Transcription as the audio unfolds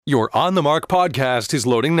Your On the Mark podcast is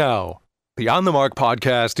loading now. The On the Mark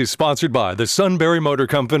podcast is sponsored by the Sunbury Motor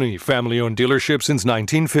Company, family-owned dealership since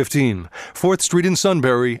 1915, 4th Street in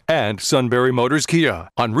Sunbury, and Sunbury Motors Kia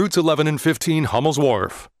on routes 11 and 15 Hummel's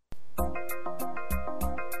Wharf.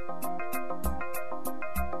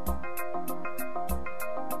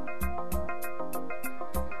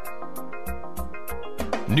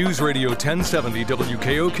 News Radio 1070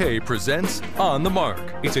 WKOK presents On the Mark.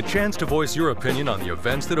 It's a chance to voice your opinion on the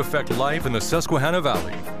events that affect life in the Susquehanna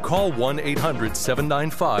Valley. Call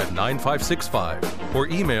 1-800-795-9565 or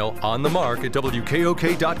email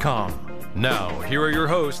onthemark@wkok.com. Now, here are your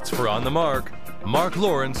hosts for On the Mark, Mark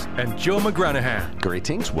Lawrence and Joe McGranahan.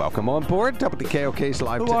 Greetings. Welcome on board WKOK's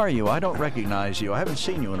Live. Who are you? I don't recognize you. I haven't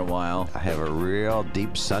seen you in a while. I have a real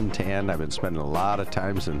deep suntan. I've been spending a lot of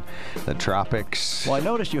times in the tropics. Well, I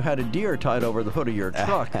noticed you had a deer tied over the hood of your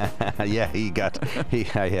truck. Yeah,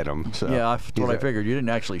 I hit him. So yeah, that's what I figured. You didn't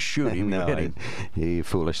actually shoot him. No, you hit him. He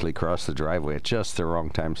foolishly crossed the driveway at just the wrong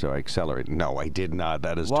time, so I accelerated. No, I did not.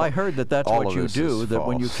 That is well, I heard that's what you do, that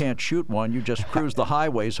when you false. can't shoot one, you just cruise the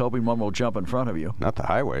highways hoping one will jump in front of you. Not the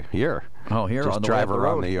highway. Here. Oh, here just on the drive way up the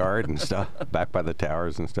around road. the yard and stuff, back by the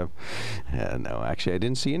towers and stuff. No, actually, I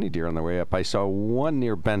didn't see any deer on the way up. I saw one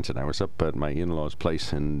near Benton. I was up at my in-laws'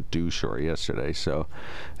 place in Dewshore yesterday, so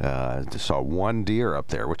saw one deer up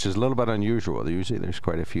there, which is a little bit unusual. Usually, there's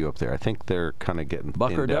quite a few up there. I think they're kind of getting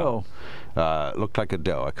Buck or doe? Looked like a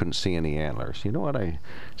doe. I couldn't see any antlers. You know what? I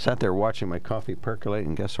sat there watching my coffee percolate,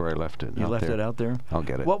 and guess where I left it? You left it out there? I'll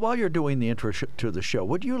get it. Well, while you're doing the intro to the show,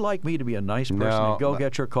 would you like me to be a nice person No, and go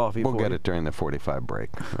get your coffee We'll for get you? it during the 45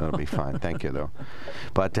 break. That'll be fine. Thank you, though.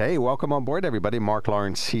 But, hey, welcome on board, everybody. Mark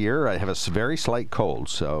Lawrence here. I have a very slight cold,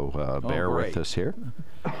 so bear with us here.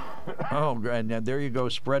 Oh, and there you go,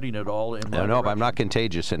 spreading it all in my No, but I'm direction. not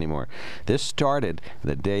contagious anymore. This started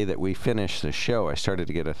the day that we finished the show. I started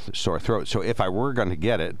to get a sore throat. So if I were going to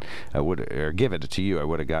get it, I would or give it to you. I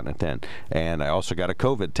would have gotten it then. And I also got a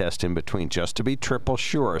COVID test in between just to be triple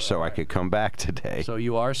sure, so I could come back today. So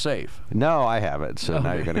you are safe. No, I haven't. So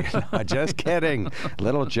now you're going to. Just kidding.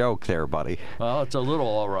 Little joke there, buddy. Well, it's a little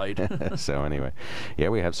all right. So anyway, yeah,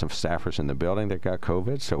 we have some staffers in the building that got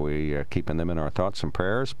COVID, so we are keeping them in our thoughts and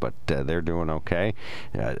prayers, but they're doing okay.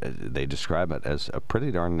 They describe it as a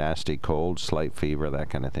pretty darn nasty cold, slight fever, that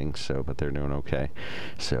kind of thing, so, but they're doing okay.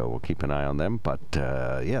 So we'll keep an eye on them, but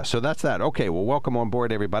yeah, so that's that. Okay, well, welcome on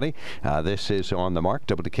board, everybody. This is On the Mark,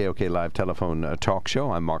 WKOK Live Telephone Talk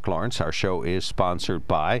Show. I'm Mark Lawrence. Our show is sponsored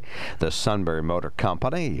by the Sunbury Motor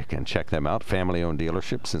Company. You can check them out, family-owned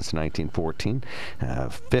dealership since 1914,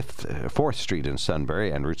 4th Street in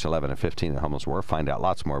Sunbury and routes 11 and 15 in Hummel's Wharf. Find out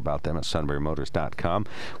lots more about them at sunburymotors.com.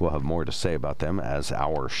 We'll have more to say about them as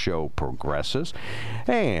our show progresses.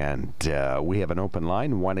 And we have an open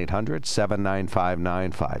line,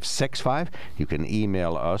 1-800-795-9565. You can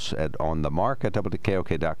email us at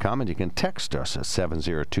onthemark@wkok.com, and you can text us at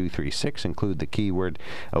 70236. Include the keyword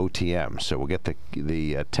OTM. So we'll get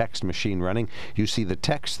the text machine running. You see the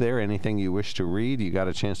text there. Anything you wish to read? You got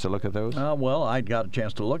a chance to look at those? Well, I got a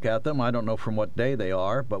chance to look at them. I don't know from what day they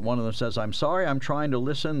are, but one of them says, "I'm sorry, I'm trying to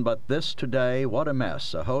listen, but this today, what a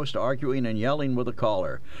mess. A host arguing and yelling with a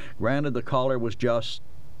caller. Granted, the caller was just..."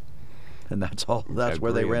 And that's all. That's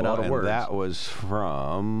where they ran out of words. And that was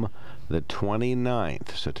from the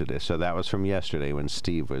 29th. So that was from yesterday when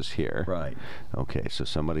Steve was here. Right. Okay, so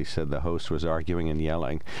somebody said the host was arguing and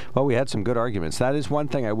yelling. Well, we had some good arguments. That is one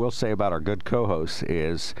thing I will say about our good co-hosts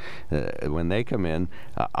is when they come in,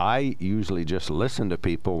 I usually just listen to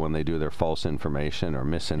people when they do their false information or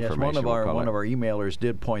misinformation. Yes, one of our emailers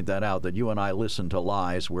did point that out, that you and I listen to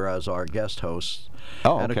lies, whereas our guest hosts.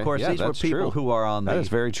 Oh, and okay. of course, Yeah, these were that's people true. who are on the. That is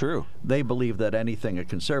very true. They believe that anything a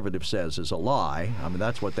conservative says is a lie. I mean,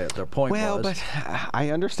 that's what their point was. Well, but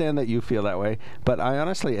I understand that you feel that way, but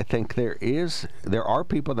I think there are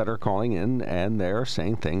people that are calling in and they're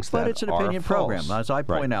saying things that are false. But it's an opinion program. As I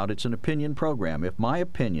point out, it's an opinion program. If my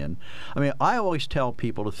opinion, I always tell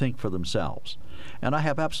people to think for themselves. And I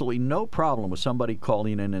have absolutely no problem with somebody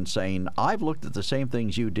calling in and saying, I've looked at the same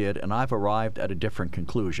things you did and I've arrived at a different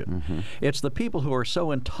conclusion. Mm-hmm. It's the people who are so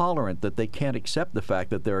intolerant that they can't accept the fact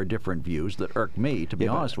that there are different views that irk me, to be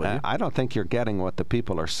honest with you. I don't think you're getting what the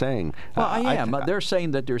people are saying. Well, I am. They're saying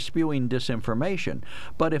that they're spewing disinformation.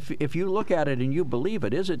 But if you look at it and you believe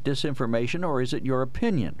it, is it disinformation or is it your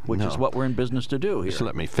opinion, which is what we're in business to do here? Just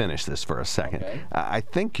let me finish this for a second. Okay. I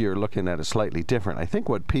think you're looking at it slightly different. I think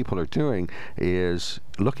what people are doing is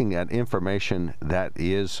looking at information that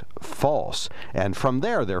is false. And from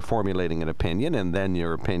there, they're formulating an opinion, and then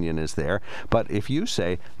your opinion is there. But if you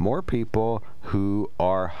say more people who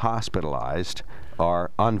are hospitalized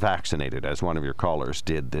are unvaccinated, as one of your callers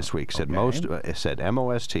did this week. Said said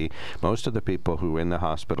MOST. Most of the people who are in the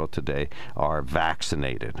hospital today are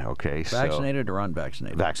vaccinated. Okay, vaccinated or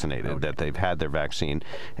unvaccinated? Vaccinated. Okay. That they've had their vaccine.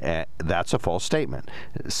 That's a false statement,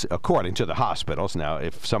 according to the hospitals. Now,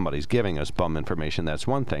 if somebody's giving us bum information, that's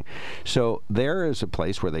one thing. So there is a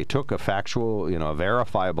place where they took a factual, a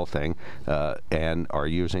verifiable thing, and are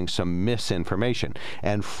using some misinformation,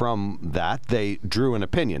 and from that they drew an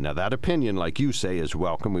opinion. Now, that opinion, like you say, is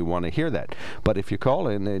welcome. We want to hear that. But if you call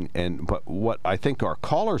in but what I think our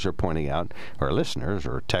callers are pointing out, or listeners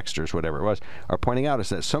or texters, whatever it was, are pointing out is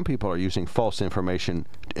that some people are using false information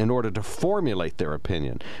in order to formulate their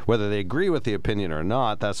opinion. Whether they agree with the opinion or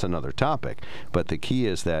not, that's another topic. But the key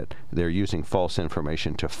is that they're using false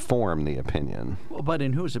information to form the opinion. Well, but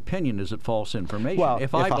in whose opinion is it false information? Well,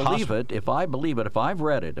 if I believe it, if I've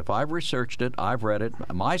read it, if I've researched it, I've read it,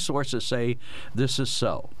 my sources say this is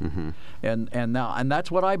so. Mm-hmm. And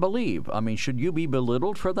that's what I believe. I mean, should you be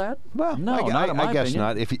belittled for that? Well, no, not in my I guess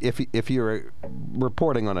opinion. not. If you're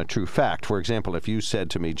reporting on a true fact, for example, if you said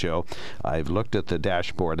to me, Joe, I've looked at the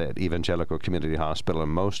dashboard at Evangelical Community Hospital,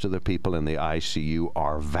 and most of the people in the ICU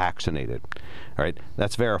are vaccinated. All right,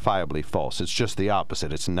 that's verifiably false. It's just the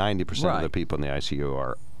opposite. It's 90% of the people in the ICU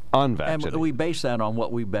are unvaccinated. And we base that on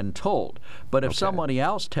what we've been told. But if somebody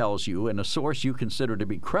else tells you, in a source you consider to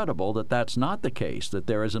be credible, that that's not the case, that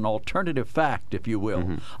there is an alternative fact, if you will.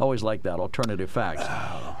 Mm-hmm. I always like that, alternative facts.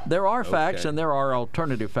 There are facts and there are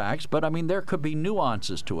alternative facts, but I mean, there could be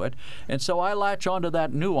nuances to it. And so I latch onto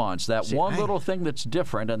that nuance, that little thing that's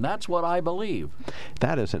different, and that's what I believe.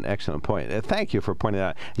 That is an excellent point. Thank you for pointing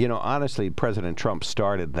that out. Honestly, President Trump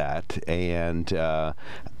started that, and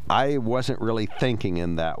I wasn't really thinking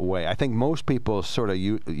in that way. I think most people sort of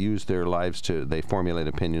use their lives they formulate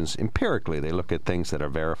opinions empirically. They look at things that are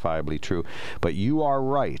verifiably true. But you are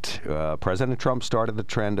right. President Trump started the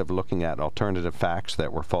trend of looking at alternative facts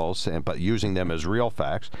that were false, but using them as real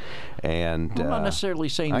facts. And I'm not necessarily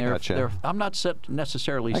saying I'm not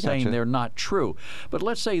necessarily saying they're not true. But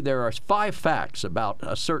let's say there are 5 facts about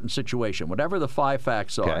a certain situation. Whatever the 5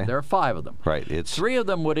 facts are, there are 5 of them. Right. 3 of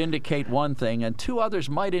them would indicate one thing, and 2 others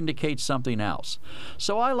might indicate something else.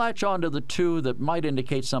 So I latch on to the 2 that might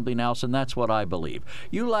indicate something else, and that's what I believe.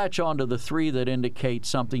 You latch on to the 3 that indicate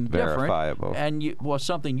something verifiable. Different, and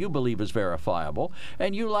something you believe is verifiable,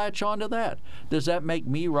 and you latch on to that. Does that make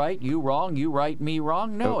me right, you wrong, you right, me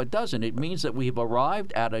wrong? No, it doesn't. It means that we've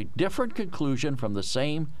arrived at a different conclusion from the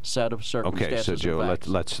same set of circumstances. Okay, so Joe,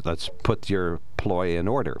 let's put your ploy in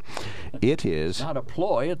order. It is not a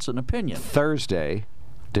ploy, it's an opinion. Thursday,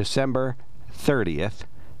 December 30th.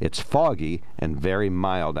 It's foggy and very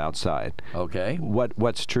mild outside. Okay.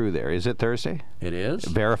 What's true there? Is it Thursday? It is.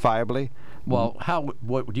 Verifiably? Well,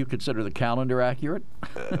 what would you consider the calendar accurate?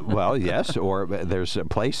 Well, yes. Or there's a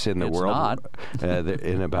place in the world. It's not.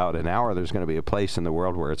 In about an hour, there's going to be a place in the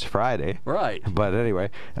world where it's Friday. Right. But anyway,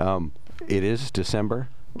 it is December.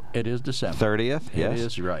 It is December 30th. Yes. It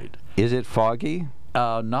is right. Is it foggy?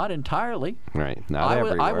 Not entirely. Right, not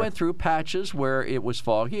everywhere. I went through patches where it was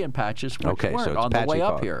foggy and patches which weren't so it's on the way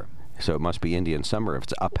fog. Up here. So it must be Indian summer if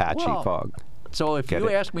it's Apache fog. So if you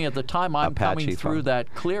ask me at the time I'm coming through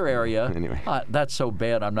that clear area, anyway. That's so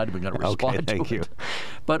bad I'm not even going to respond to thank you. it.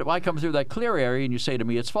 But if I come through that clear area and you say to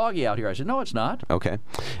me, it's foggy out here, I say, no, it's not. Okay.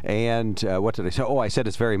 And what did I say? Oh, I said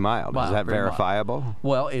it's very mild. Is that verifiable? Mild.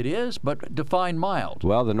 Well, it is, but define mild.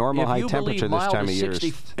 Well, the normal high temperature this time of year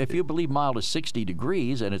is... If you believe mild is 60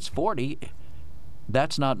 degrees and it's 40...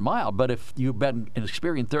 that's not mild. But if you've been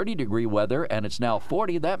experiencing 30-degree weather and it's now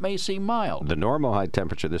 40, that may seem mild. The normal high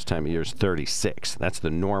temperature this time of year is 36. That's the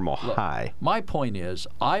normal high. My point is,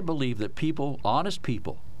 I believe that people, honest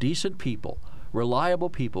people, decent people, reliable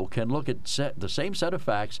people can look at the same set of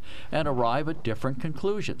facts and arrive at different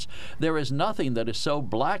conclusions. There is nothing that is so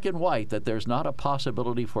black and white that there's not a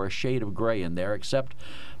possibility for a shade of gray in there, except,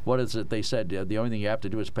 what is it they said, the only thing you have to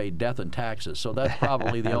do is pay death and taxes. So that's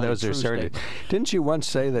probably the only Those true are statement. Didn't you once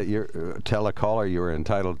say that tell a caller you were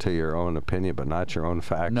entitled to your own opinion but not your own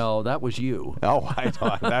facts? No, that was you. Oh, I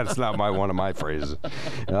thought that's not one of my phrases.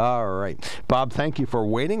 All right. Bob, thank you for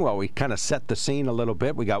waiting while we kind of set the scene a little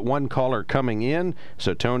bit. We got one caller coming in.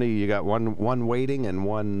 So, Tony, you got one waiting and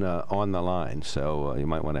one on the line. So you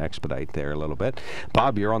might want to expedite there a little bit.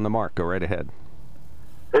 Bob, you're on the mark. Go right ahead.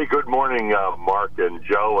 Hey, good morning, Mark and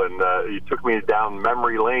Joe. And you took me down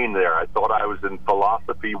memory lane there. I thought I was in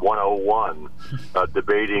Philosophy 101,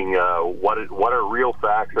 debating what are real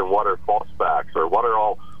facts and what are false facts, or what are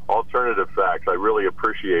all alternative facts. I really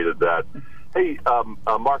appreciated that. Hey,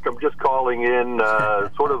 Mark, I'm just calling in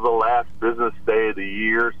sort of the last business day of the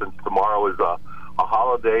year, since tomorrow is a a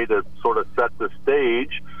holiday to sort of set the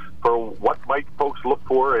stage for what might folks look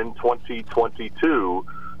for in 2022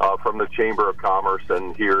 from the Chamber of Commerce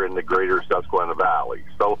and here in the greater Susquehanna Valley.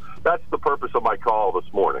 So that's the purpose of my call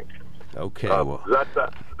this morning. Okay.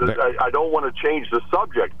 I don't want to change the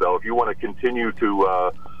subject, though. If you want to continue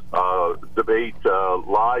to debate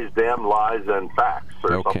lies, damn lies, and facts,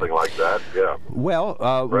 or something like that. Yeah. Well,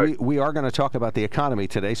 right. we are going to talk about the economy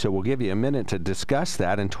today, so we'll give you a minute to discuss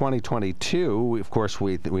that. In 2022, of course,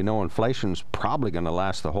 we know inflation's probably going to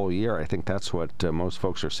last the whole year. I think that's what most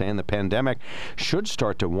folks are saying. The pandemic should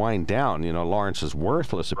start to wind down. You know, Lawrence's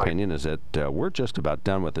worthless opinion is that we're just about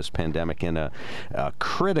done with this pandemic in a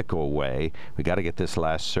critical way. We got to get this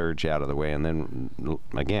last surge out of the way, and then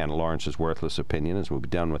again, Lawrence's worthless opinion is we'll be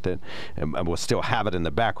done with it, and we'll still have it in the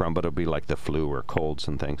background, but it'll be like the flu or colds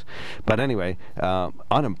and things. But anyway,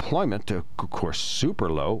 unemployment, of course, super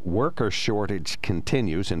low. Worker shortage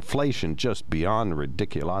continues. Inflation just beyond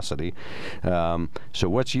ridiculosity. So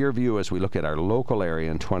what's your view as we look at our local area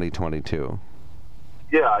in 2022?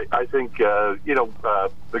 Yeah, I think,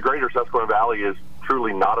 the greater Susquehanna Valley is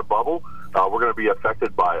truly not a bubble. We're going to be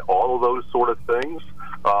affected by all of those sort of things.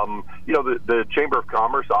 The Chamber of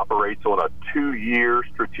Commerce operates on a 2-year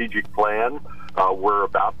strategic plan. We're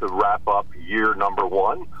about to wrap up year number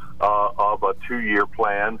 1 of a 2-year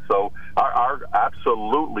plan. So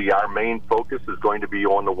absolutely our main focus is going to be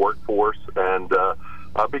on the workforce, and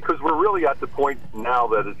because we're really at the point now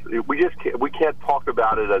that we can't talk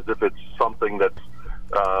about it as if it's something that's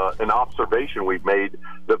an observation we've made.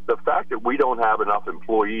 The fact that we don't have enough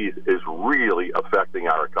employees is really affecting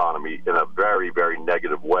our economy in a very, very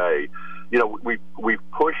negative way.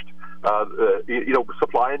 We've pushed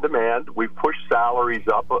supply and demand. We've pushed salaries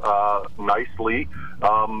up nicely.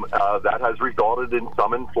 That has resulted in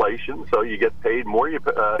some inflation. So you get paid more, you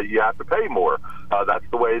have to pay more. That's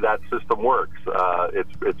the way that system works.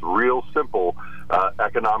 It's real simple,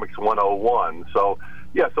 economics 101. So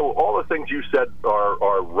all the things you said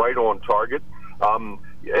are right on target.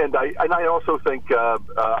 And I also think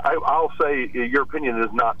I'll say your opinion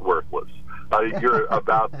is not worthless. You're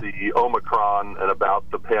about the Omicron and about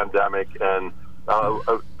the pandemic, and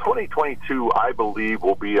 2022, I believe,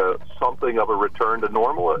 will be something of a return to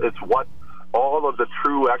normal. It's what all of the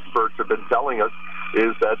true experts have been telling us,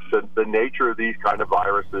 is that the nature of these kind of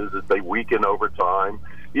viruses is they weaken over time.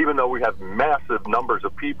 Even though we have massive numbers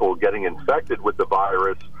of people getting infected with the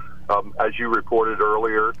virus, as you reported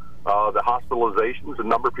earlier, the hospitalizations, the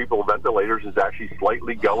number of people on ventilators is actually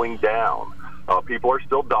slightly going down. People are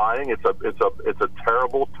still dying. It's a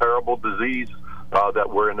terrible, terrible disease that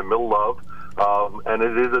we're in the middle of, and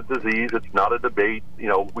it is a disease. It's not a debate.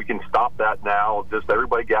 We can stop that now. Just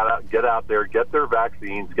everybody get out there, get their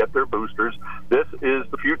vaccines, get their boosters. This is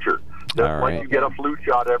the future. Just like you get a flu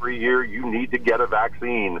shot every year, you need to get a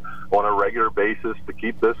vaccine on a regular basis to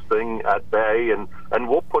keep this thing at bay, and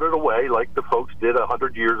we'll put it away like the folks did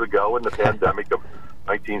 100 years ago in the pandemic of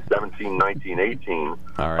 1917, 1918.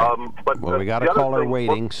 All right. But we got a caller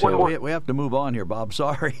waiting, so we have to move on here, Bob.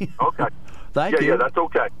 Sorry. Okay. Thank you. Yeah, that's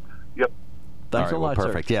okay. Yep. Thanks a lot,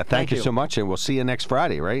 perfect. sir. Yeah, thank you so much, and we'll see you next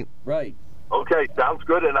Friday, right? Right. Okay, sounds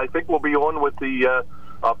good, and I think we'll be on with the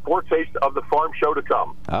foretaste of the farm show to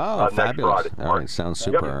come. Oh, next fabulous. Friday. All right, sounds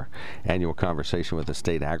super. Yep. Annual conversation with the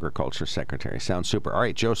State Agriculture Secretary. Sounds super. All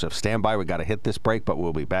right, Joseph, stand by. We got to hit this break, but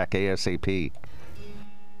we'll be back ASAP.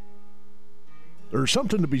 There's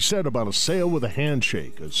something to be said about a sale with a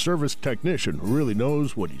handshake, a service technician who really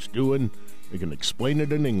knows what he's doing. They can explain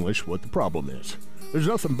it in English what the problem is. There's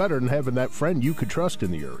nothing better than having that friend you could trust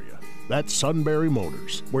in the area. That's Sunbury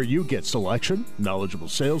Motors, where you get selection, knowledgeable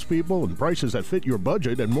salespeople, and prices that fit your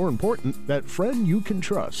budget, and more important, that friend you can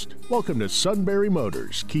trust. Welcome to Sunbury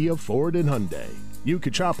Motors, Kia, Ford, and Hyundai. You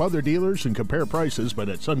could shop other dealers and compare prices, but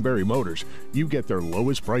at Sunbury Motors, you get their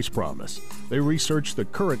lowest price promise. They research the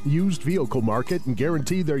current used vehicle market and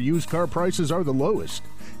guarantee their used car prices are the lowest.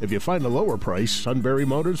 If you find a lower price, Sunbury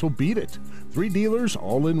Motors will beat it. 3 dealers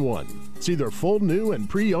all in one. See their full new and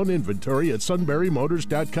pre-owned inventory at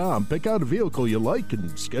sunburymotors.com. Pick out a vehicle you like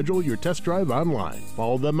and schedule your test drive online.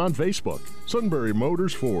 Follow them on Facebook. Sunbury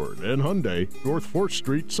Motors Ford and Hyundai, North 4th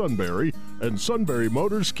Street, Sunbury, and Sunbury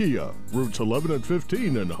Motors Kia, routes 11 and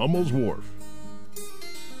 15 in Hummel's Wharf.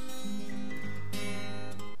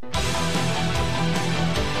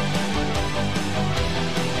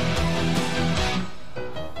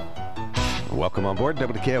 Welcome on board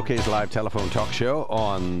WKOK's live telephone talk show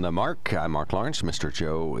on the Mark. I'm Mark Lawrence. Mr.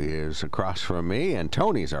 Joe is across from me, and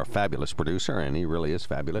Tony's our fabulous producer, and he really is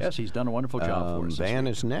fabulous. Yes, he's done a wonderful job for us. Van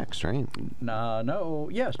is next, right? No.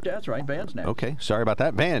 Yes, that's right. Van's next. Okay, sorry about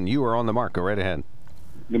that. Van, you are on the mark. Go right ahead.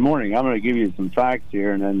 Good morning. I'm going to give you some facts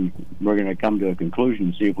here, and then we're going to come to a conclusion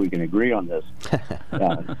and see if we can agree on this.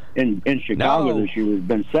 In Chicago this year, there's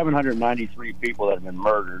been 793 people that have been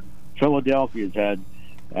murdered. Philadelphia's had,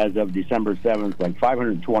 as of December 7th, like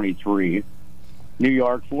 523. New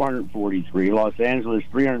York, 443. Los Angeles,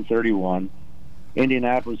 331.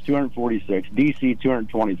 Indianapolis, 246. D.C.,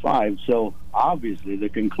 225. So, obviously, the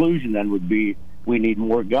conclusion then would be we need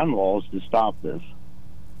more gun laws to stop this.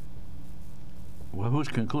 Well, whose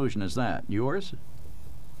conclusion is that? Yours?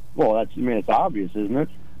 Well, it's obvious, isn't it?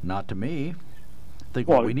 Not to me. I think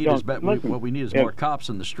what we need is more cops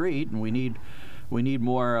in the street, and we need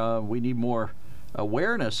more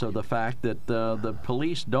awareness of the fact that the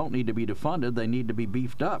police don't need to be defunded; they need to be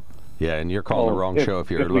beefed up. Yeah, and you're calling the wrong show if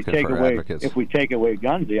you're looking for advocates. If we take away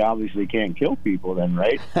guns, they obviously can't kill people then,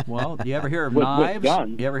 right? Well, you ever hear of knives?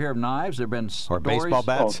 You ever hear of knives? There have been or baseball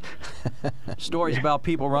bats. Stories about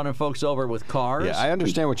people running folks over with cars. Yeah, I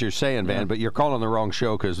understand what you're saying, Van, but you're calling the wrong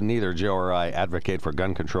show because neither Joe or I advocate for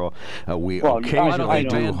gun control. Occasionally I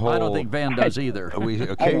don't think Van does either. We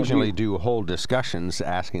occasionally do whole discussions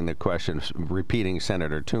asking the questions, repeating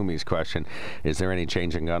Senator Toomey's question, is there any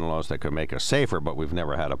change in gun laws that could make us safer? But we've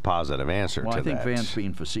never had a positive answer to that. I think Van's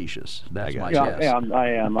being facetious. That's my guess. Yeah,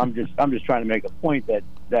 I am. I'm just trying to make a point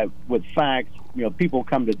that with facts, people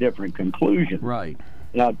come to different conclusions. Right.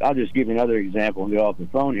 I'll just give you another example and get off the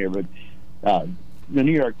phone here. But the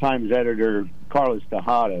New York Times editor Carlos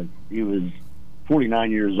Tejada, he was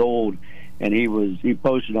 49 years old, and he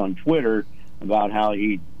posted on Twitter about how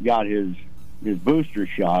he got his booster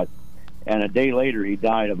shot, and a day later he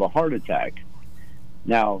died of a heart attack.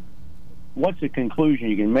 Now, what's the conclusion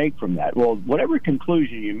you can make from that? Well, whatever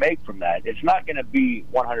conclusion you make from that, it's not going to be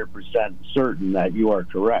 100% certain that you are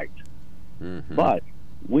correct. Mm-hmm. But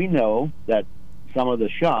we know that some of the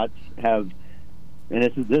shots have, and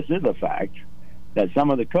this is a fact, that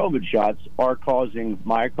some of the COVID shots are causing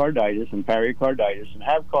myocarditis and pericarditis and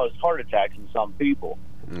have caused heart attacks in some people.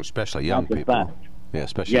 Especially young people. Fact. Yeah,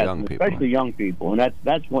 especially young people. Especially young people. And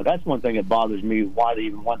that's one thing that bothers me, why they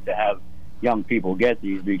even want to have young people get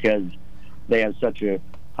these, because they have such a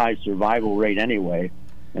high survival rate anyway,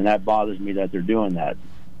 and that bothers me that they're doing that.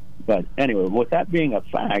 But anyway, with that being a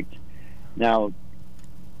fact, now,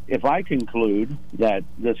 if I conclude that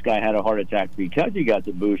this guy had a heart attack because he got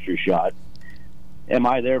the booster shot, am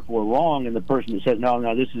I therefore wrong? And the person that says,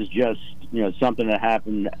 no, this is just something that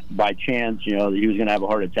happened by chance, that he was going to have a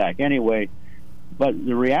heart attack anyway. But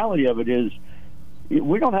the reality of it is,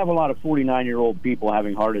 we don't have a lot of 49-year-old people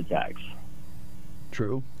having heart attacks.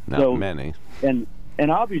 True. Not many. And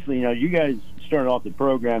obviously, you guys started off the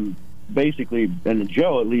program basically, and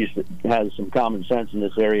Joe at least has some common sense in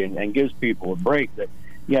this area and gives people a break that,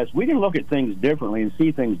 yes, we can look at things differently and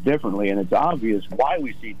see things differently, and it's obvious why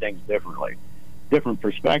we see things differently, different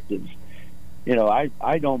perspectives.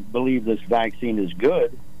 I don't believe this vaccine is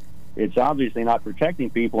good. It's obviously not protecting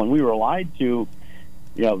people, and we were lied to,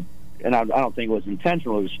 and I don't think it was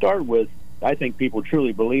intentional to start with. I think people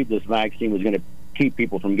truly believed this vaccine was going to keep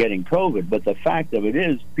people from getting COVID, but the fact of it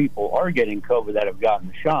is people are getting COVID that have gotten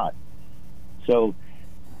the shot. So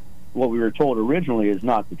what we were told originally is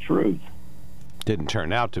not the truth. Didn't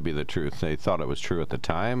turn out to be the truth. They thought it was true at the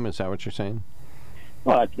time. Is that what you're saying?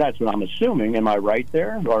 Well, that's what I'm assuming. Am I right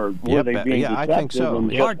there? Or were they being deceptive? I think so.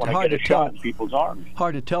 And just hard to tell in people's arms?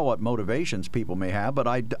 Hard to tell what motivations people may have, but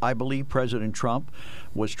I believe President Trump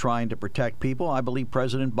was trying to protect people. I believe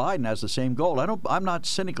President Biden has the same goal. I'm not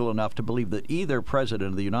cynical enough to believe that either president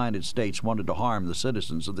of the United States wanted to harm the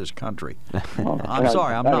citizens of this country. I'm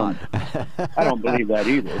sorry, I'm not. I don't believe that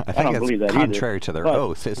either. I don't believe that contrary to their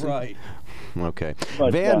oath, isn't it? Right. Okay.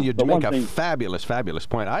 Van, you make a fabulous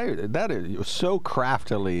point. That is so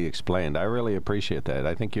craftily explained. I really appreciate that.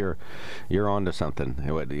 I think you're onto something.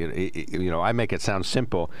 I make it sound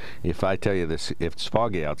simple. If I tell you this, if it's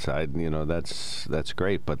foggy outside, that's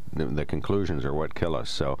great, but the conclusions are what kill us.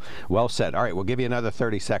 So, well said. All right, we'll give you another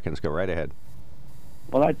 30 seconds. Go right ahead.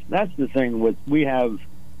 Well, that's the thing we have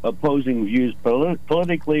opposing views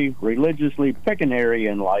politically, religiously. Pick an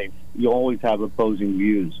area in life, you always have opposing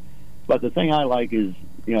views. But the thing I like is,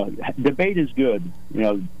 debate is good.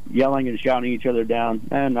 Yelling and shouting each other down,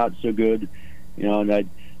 not so good. And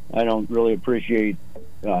I don't really appreciate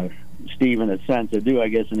Steve in a sense. I do, I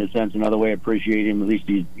guess, in a sense, another way I appreciate him. At least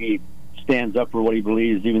he stands up for what he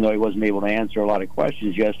believes, even though he wasn't able to answer a lot of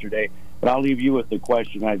questions yesterday. But I'll leave you with the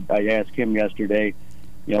question I asked him yesterday.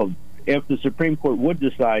 If the Supreme Court would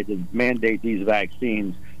decide to mandate these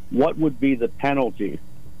vaccines, what would be the penalty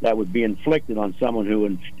that would be inflicted on someone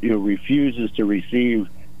who refuses to receive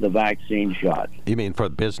the vaccine shots. You mean for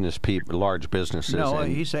business people, large businesses? No,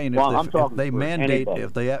 he's saying if they mandate,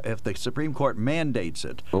 if the Supreme Court mandates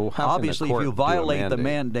it. Well, obviously, if you violate the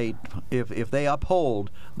mandate, if they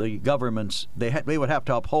uphold the government's, they would have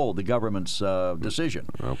to uphold the government's decision.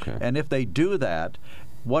 Okay. And if they do that,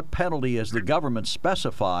 what penalty is the government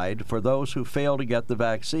specified for those who fail to get the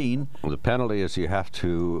vaccine? Well, the penalty is you have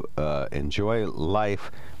to enjoy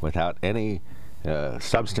life without any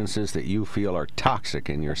substances that you feel are toxic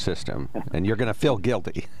in your system, and you're going to feel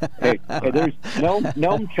guilty. Hey, there's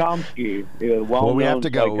Noam Chomsky. Well, we have to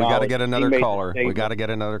go. We got to get another caller. We got to get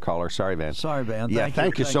another caller. Sorry, Van. Sorry, Van. Yeah,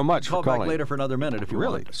 thank you so much for calling. Call back later for another minute if you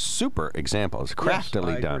really want. Super examples,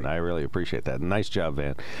 craftily done. I really appreciate that. Nice job,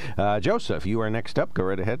 Van. Joseph, you are next up. Go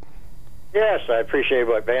right ahead. Yes, I appreciate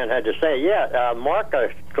what Van had to say. Yeah, Mark,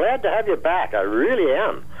 glad to have you back. I really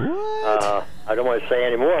am. What? I don't want to say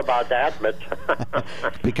any more about that, but...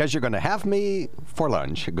 Because you're going to have me for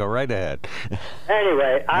lunch. Go right ahead.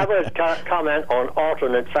 Anyway, I would comment on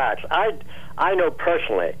alternate facts. I know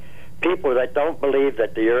personally people that don't believe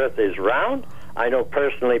that the earth is round. I know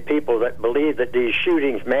personally people that believe that these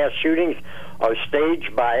shootings, mass shootings, are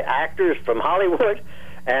staged by actors from Hollywood,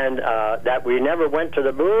 and that we never went to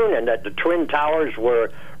the moon, and that the Twin Towers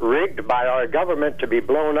were rigged by our government to be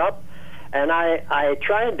blown up. And I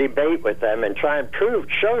try and debate with them and try and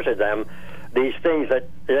show to them these things that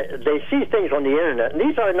they see things on the internet, and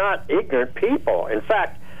these are not ignorant people. In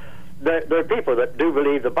fact, they're people that do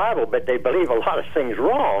believe the Bible, but they believe a lot of things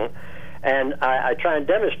wrong. And I try and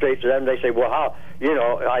demonstrate to them. They say, well, how,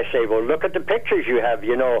 I say, well, look at the pictures you have,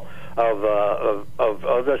 of the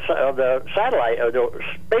satellite, of the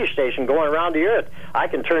space station going around the Earth. I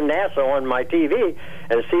can turn NASA on my TV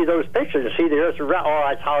and see those pictures and see the Earth around. Oh,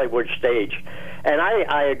 that's Hollywood stage. And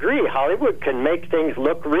I agree, Hollywood can make things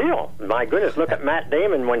look real. My goodness, look at Matt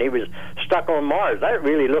Damon when he was stuck on Mars. That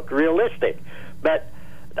really looked realistic. But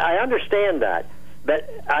I understand that. But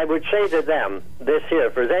I would say to them, this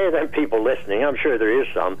here, for any of them people listening, I'm sure there is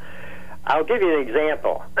some, I'll give you an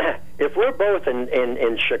example. If we're both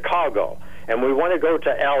in Chicago and we want to go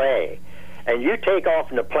to L.A., and you take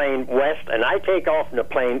off in the plane west and I take off in the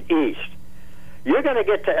plane east, you're going to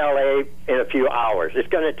get to L.A. in a few hours. It's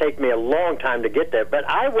going to take me a long time to get there, but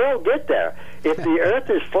I will get there. If the earth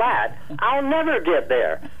is flat, I'll never get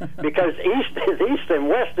there, because east is east and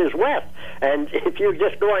west is west. And if you're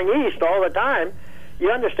just going east all the time, you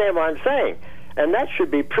understand what I'm saying. And that should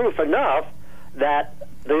be proof enough that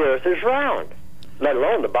the earth is round. Let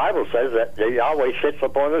alone the Bible says that Yahweh sits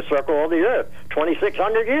upon the circle of the earth.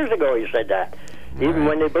 2,600 years ago he said that. Even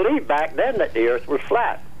when they believed back then that the earth was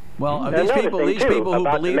flat. Well, these people who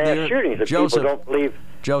believe the earth, Joseph, don't believe,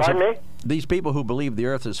 Joseph, these people who believe the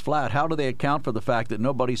earth is flat, how do they account for the fact that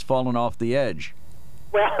nobody's fallen off the edge?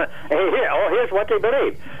 Well, here's what they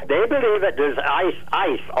believe. They believe that there's an ice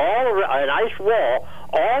wall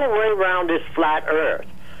all the way around this flat earth.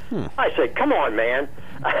 I said, come on, man.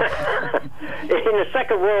 In the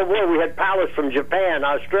Second World War, we had pilots from Japan,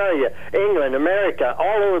 Australia, England, America,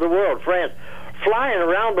 all over the world, France, flying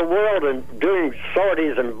around the world and doing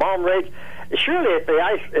sorties and bomb raids. Surely if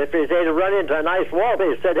they'd have run into an ice wall,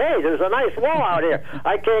 they said, hey, there's an ice wall out here.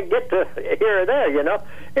 I can't get to here or there,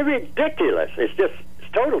 It's ridiculous. It's just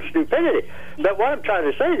total stupidity. But what I'm trying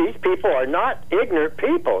to say, these people are not ignorant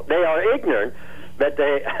people. They are ignorant, but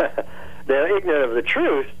they're ignorant of the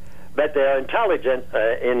truth, but they are intelligent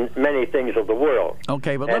in many things of the world.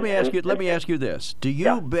 Okay, but let me ask you this: do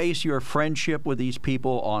you base your friendship with these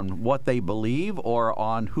people on what they believe or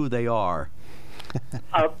on who they are?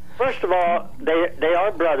 First of all, they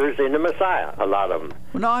are brothers in the Messiah. A lot of them.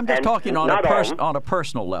 Well, no, I'm just talking on a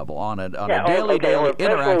personal level, on a daily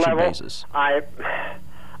interaction basis. I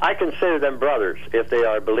consider them brothers if they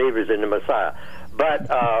are believers in the Messiah. But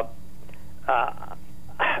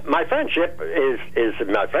my friendship is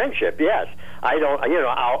my friendship. Yes, I don't.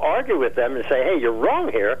 I'll argue with them and say, hey, you're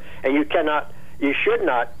wrong here, and you should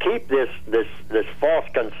not keep this false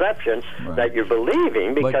conception that you're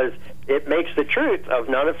believing, because it makes the truth of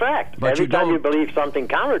none effect. But every time you believe something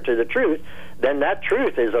counter to the truth, then that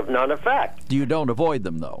truth is of none effect. You don't avoid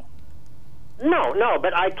them, though. No,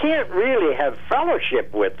 but I can't really have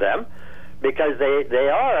fellowship with them, because they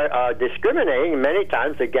are discriminating many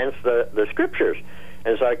times against the Scriptures.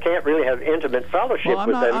 And so I can't really have intimate fellowship with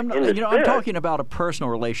them in the Spirit. I'm talking about a personal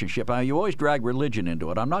relationship. You always drag religion into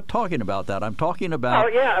it. I'm not talking about that. I'm talking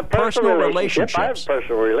about personal relationships. I have a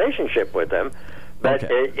personal relationship with them, but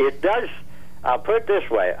it does. I'll put it this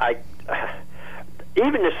way: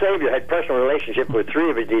 even the Savior had personal relationship with 3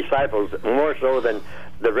 of his disciples, more so than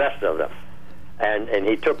the rest of them, and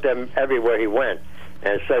he took them everywhere he went.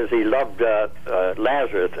 and it says he loved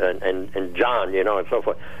Lazarus and John, and so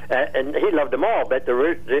forth, and he loved them all. But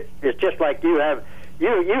it's just like you have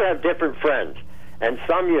different friends, and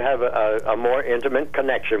some you have a more intimate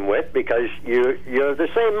connection with because you're the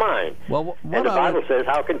same mind. Well, and the Bible says,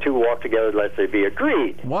 "How can two walk together unless they be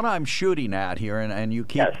agreed?" What I'm shooting at here, and you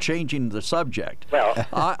keep changing the subject. Well,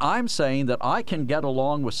 I'm saying that I can get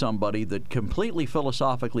along with somebody that completely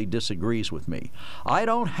philosophically disagrees with me. I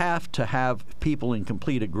don't have to have people in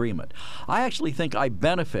complete agreement. I actually think I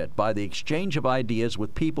benefit by the exchange of ideas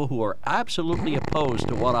with people who are absolutely opposed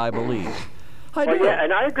to what I believe. Yeah,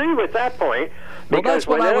 and I agree with that point. Well, that's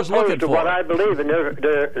what I was looking for. What I believe, and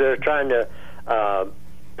they're trying to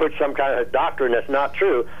put some kind of doctrine that's not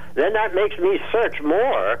true. Then that makes me search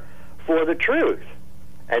more for the truth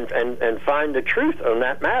and find the truth on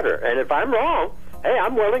that matter. And if I'm wrong, hey,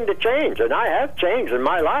 I'm willing to change, and I have changed in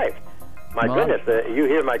my life. My goodness, you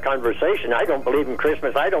hear my conversation. I don't believe in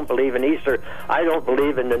Christmas. I don't believe in Easter. I don't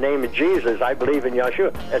believe in the name of Jesus. I believe in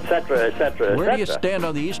Yeshua, etc., etc., Where do you stand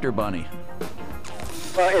on the Easter Bunny?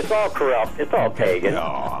 Well, it's all corrupt. It's all pagan.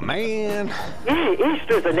 Oh, man.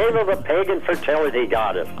 Easter's the name of a pagan fertility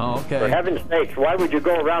goddess. Oh, okay. For heaven's sakes, why would you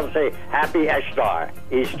go around and say, Happy Ishtar,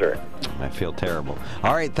 Easter? I feel terrible.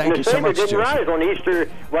 All right, thank you so much, didn't Joseph. rise on Easter.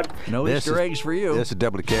 What? No Easter eggs for you. This is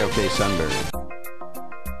WKOK Sunbury.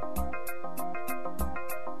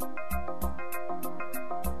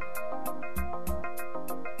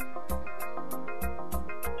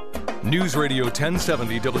 News Radio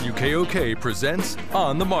 1070 WKOK presents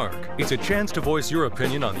On the Mark. It's a chance to voice your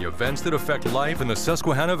opinion on the events that affect life in the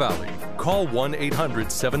Susquehanna Valley. Call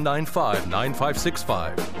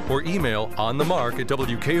 1-800-795-9565 or email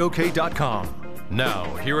onthemark@wkok.com. Now,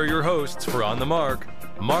 here are your hosts for On the Mark,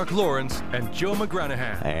 Mark Lawrence and Joe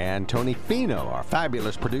McGranahan. And Tony Fino, our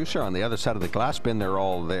fabulous producer on the other side of the glass. Been there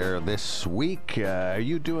all there this week. Are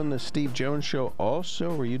you doing the Steve Jones show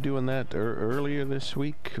also? Were you doing that earlier this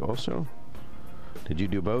week also? Did you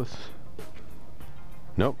do both?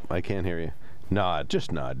 Nope, I can't hear you. Nod,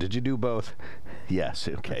 just nod. Did you do both? Yes,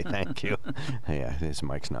 okay, thank you. Yeah, his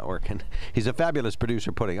mic's not working. He's a fabulous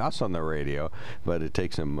producer putting us on the radio, but it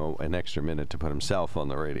takes him an extra minute to put himself on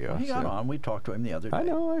the radio. He got on. We talked to him the other day. I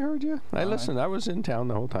know, I heard you. I listened. I was in town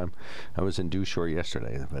the whole time. I was in Dewshore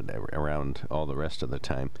yesterday, but around all the rest of the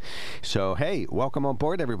time. So, hey, welcome on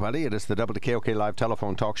board, everybody. It is the WKOK Live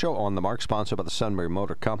Telephone Talk Show On the Mark, sponsored by the Sunbury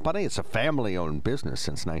Motor Company. It's a family-owned business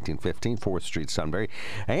since 1915, 4th Street, Sunbury,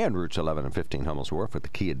 and routes 11 and 15 Hummels Wharf with the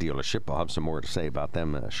Kia dealership. I'll have some more to say about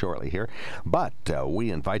them shortly here. But we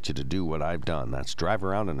invite you to do what I've done. That's drive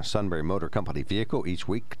around in a Sunbury Motor Company vehicle each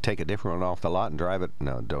week, take a different one off the lot and drive it.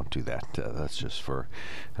 No, don't do that. That's just for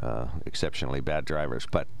exceptionally bad drivers.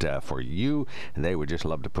 But for you, they would just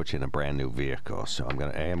love to put you in a brand new vehicle. So I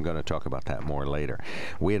am going to talk about that more later.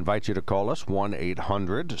 We invite you to call us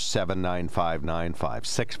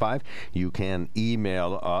 1-800-795-9565. You can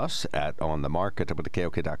email us at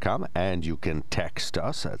onthemark@wkok.com, and you can text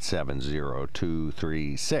us at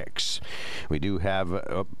 70236. We do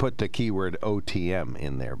have put the keyword OTM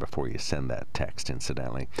in there before you send that text,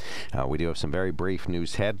 incidentally. We do have some very brief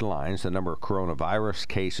news headlines. The number of coronavirus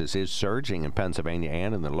cases is surging in Pennsylvania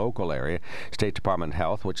and in the local area. State Department of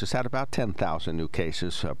Health, which has had about 10,000 new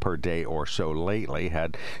cases per day or so lately,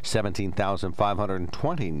 had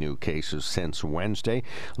 17,520 new cases since Wednesday.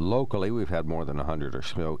 Locally, we've had more than 100 or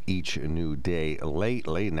so each new day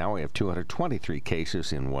lately. Now we have 223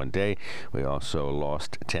 cases in one day. We also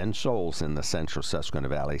lost 10 souls in the central Susquehanna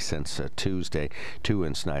Valley since Tuesday, 2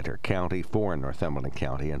 in Snyder County, 4 in Northumberland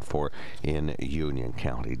County, and 4 in Union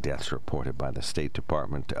County. Deaths reported by the State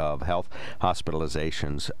Department of Health.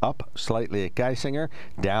 Hospitalizations up slightly at Geisinger,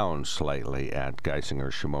 down slightly at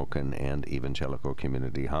Geisinger, Shamokin, and Evangelical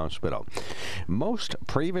Community Hospital. Most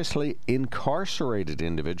previously incarcerated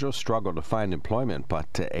individuals struggle to find employment,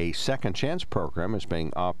 but a second chance program is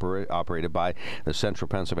being operated by the Central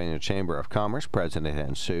Pennsylvania Chamber of Commerce. President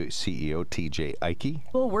and CEO T.J. Ike.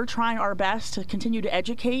 Well, we're trying our best to continue to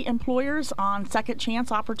educate employers on second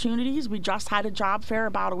chance opportunities. We just had a job fair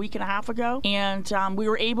about a week and a half ago, and we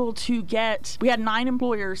were able to we had 9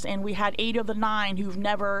 employers, and we had 8 of the 9 who've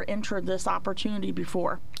never entered this opportunity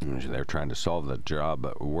before. They're trying to solve the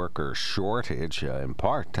job worker shortage in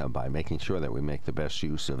part by making sure that we make the best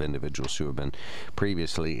use of individuals who have been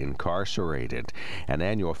previously incarcerated. An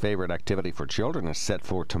annual favorite activity for children is set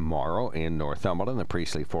for tomorrow in Northumberland. The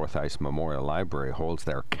Priestley Forsyth Memorial Library holds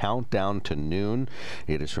their countdown to noon.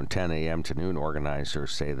 It is from 10 a.m. to noon.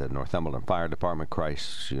 Organizers say the Northumberland Fire Department,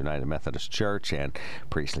 Christ United Methodist Church, and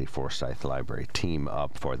Priestley Forsyth Library team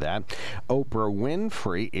up for that. Oprah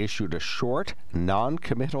Winfrey issued a short,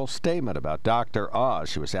 non-committal committal statement about Dr. Oz.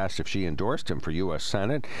 She was asked if she endorsed him for U.S.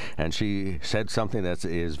 Senate, and she said something that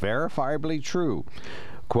is verifiably true.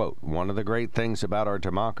 Quote, one of the great things about our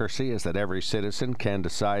democracy is that every citizen can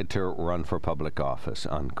decide to run for public office,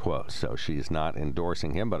 unquote. So she's not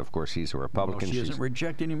endorsing him, but of course he's a Republican. Well, she isn't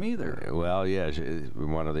rejecting him either. Well, yeah,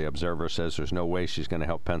 one of the observers says there's no way she's going to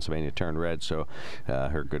help Pennsylvania turn red, so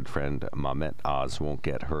her good friend Mehmet Oz won't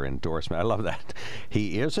get her endorsement. I love that.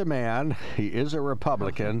 He is a man. He is a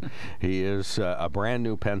Republican. He is a brand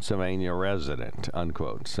new Pennsylvania resident,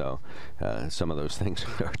 unquote. So some of those things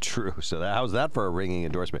are true. So how's that for a ringing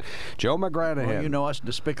endorsement? Joe McGranahan. Well, you know us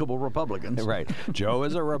despicable Republicans. Right. Joe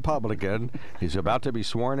is a Republican. He's about to be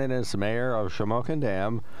sworn in as mayor of Shamokin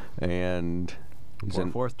Dam, and he's for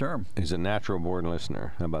a fourth term. He's a natural-born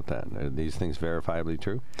listener. How about that? Are these things verifiably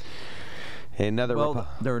true? Well,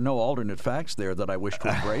 there are no alternate facts there that I wish to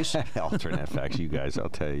embrace. Alternate facts, you guys, I'll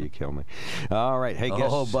tell you kill me. All right, hey,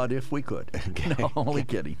 guess. Oh, but if we could. No, only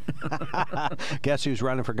kidding. Guess who's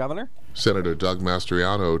running for governor? Senator Doug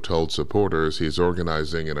Mastriano told supporters he's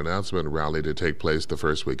organizing an announcement rally to take place the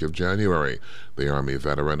first week of January. The Army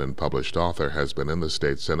veteran and published author has been in the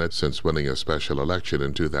state Senate since winning a special election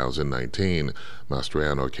in 2019.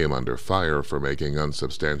 Mastriano came under fire for making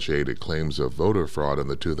unsubstantiated claims of voter fraud in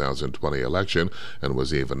the 2020 election and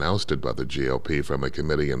was even ousted by the GOP from a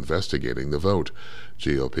committee investigating the vote.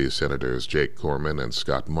 GOP Senators Jake Corman and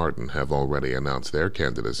Scott Martin have already announced their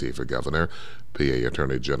candidacy for governor. PA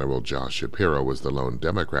Attorney General Josh Shapiro is the lone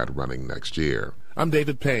Democrat running next year. I'm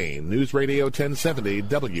David Payne, News Radio 1070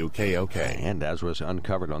 WKOK. And as was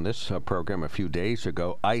uncovered on this program a few days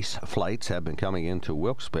ago, ICE flights have been coming into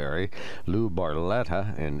Wilkes-Barre. Lou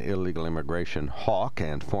Barletta, an illegal immigration hawk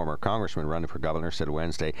and former congressman running for governor, said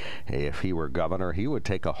Wednesday if he were governor, he would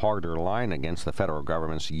take a harder line against the federal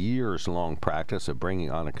government's years-long practice of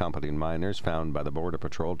bringing unaccompanied minors found by the Border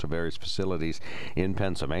Patrol to various facilities in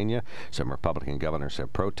Pennsylvania. Some Republican governors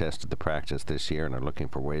have protested the practice this year and are looking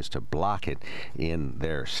for ways to block it in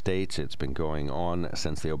their states. It's been going on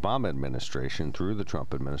since the Obama administration, through the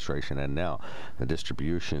Trump administration, and now the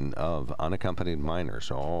distribution of unaccompanied minors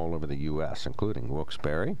all over the U.S., including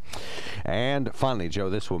Wilkes-Barre. And finally, Joe,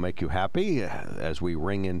 this will make you happy. As we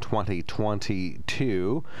ring in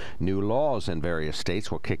 2022, new laws in various states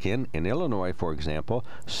will kick in. In Illinois, for example,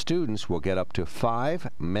 students will get up to 5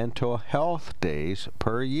 mental health days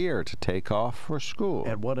per year to take off for school.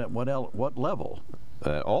 At what level?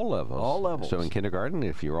 All levels. All levels. So in kindergarten,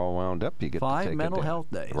 if you're all wound up, you get 5 to take mental a day. health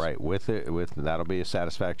days. Right. With that'll be a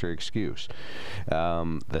satisfactory excuse.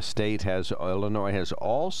 Illinois has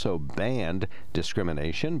also banned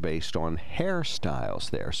discrimination based on hairstyles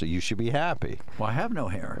there. So you should be happy. Well, I have no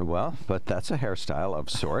hair. Well, but that's a hairstyle of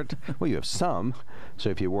sort. Well, you have some. So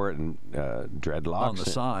if you wore it in dreadlocks on the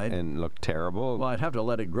side and looked terrible, well, I'd have to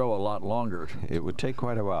let it grow a lot longer. It would take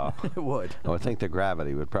quite a while. It would. I think the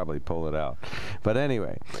gravity would probably pull it out. But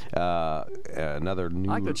anyway, another new...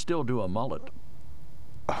 I could still do a mullet.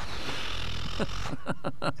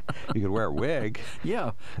 You could wear a wig.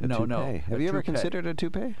 Yeah. No. Have you ever considered a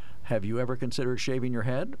toupee? Have you ever considered shaving your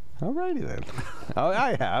head? All righty then. Oh,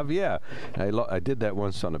 I have, yeah. I did that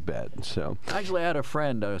once on a bet. So actually, I had a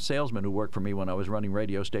friend, a salesman, who worked for me when I was running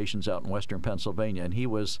radio stations out in western Pennsylvania, and he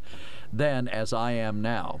was then as I am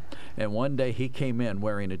now. And one day he came in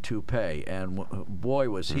wearing a toupee, and boy,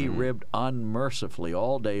 was he ribbed unmercifully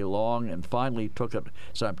all day long, and finally took it.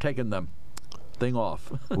 So I'm taking the thing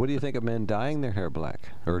off. What do you think of men dyeing their hair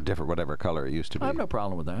black or different, whatever color it used to be? I have no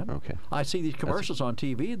problem with that. Okay. I see these commercials on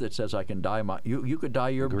TV that says I can dye my. You could dye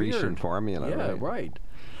your Grecian beard. formula. Yeah, right.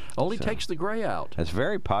 Only takes the gray out. It's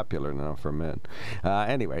very popular now for men.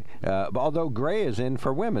 Anyway, although gray is in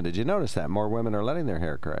for women. Did you notice that? More women are letting their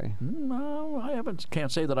hair gray. No, I haven't.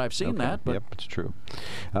 Can't say that I've seen that. But yep, it's true.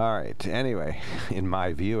 All right. Anyway, in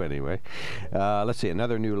my view anyway. Let's see.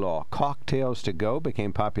 Another new law. Cocktails to go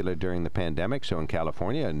became popular during the pandemic. So in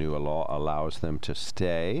California, a new law allows them to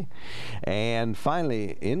stay. And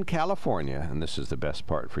finally, in California, and this is the best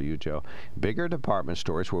part for you, Joe, bigger department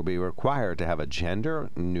stores will be required to have a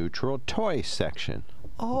gender-neutral toy section.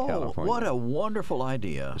 Oh, what a wonderful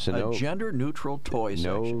idea. So a gender-neutral toy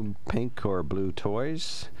section. No pink or blue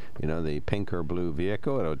toys. You know, the pink or blue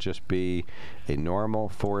vehicle. It'll just be a normal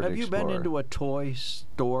Ford Explorer. Have you been into a toy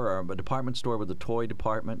store or a department store with a toy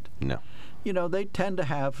department? No. they tend to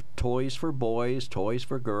have toys for boys, toys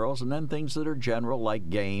for girls, and then things that are general like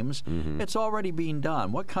games. It's already being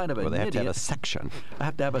done. What kind of an Well, they have idiot? to have a section. I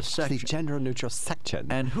have to have a section. The gender-neutral section.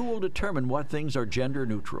 And who will determine what things are gender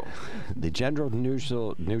neutral? The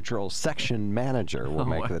gender-neutral section manager will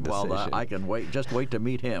make the decision. Well, I can wait. Just wait to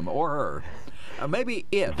meet him or her. Maybe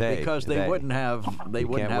it, because they wouldn't have. They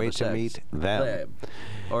wouldn't can't have wait a sex. to meet them.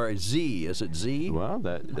 Or a Z. Is it Z? Well,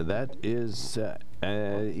 that is.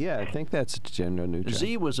 Yeah, I think that's gender neutral.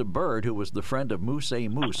 Z was a bird who was the friend of Moose A.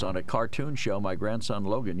 Moose on a cartoon show my grandson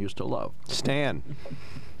Logan used to love. Stan.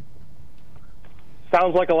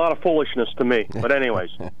 Sounds like a lot of foolishness to me. But anyways.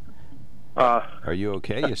 Are you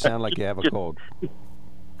okay? You sound like you have a cold.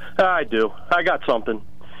 I do. I got something.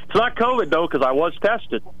 It's not COVID, though, because I was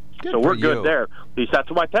tested. Good so we're for good you. there. At least that's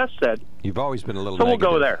what my test said. You've always been a little so negative.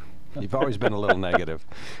 We'll go there. You've always been a little negative.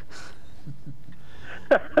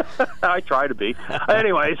 I try to be.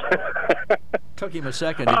 Anyways. Took him a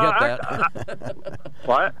second to get that.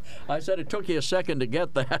 What? I said it took you a second to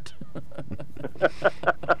get that.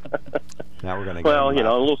 Now we're going to Well, a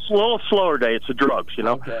little slower day. It's the drugs,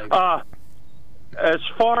 Okay. As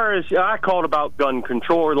far as I called about gun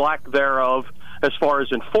control or lack thereof, as far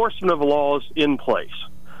as enforcement of laws in place.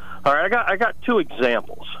 All right, I got two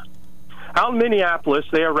examples. Out in Minneapolis,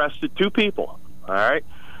 they arrested 2 people. All right,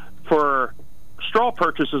 for straw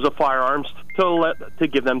purchases of firearms to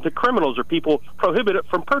give them to criminals or people prohibited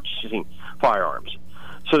from purchasing firearms.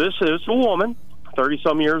 So this is a woman,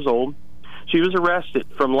 30-some years old. She was arrested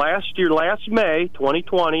from last May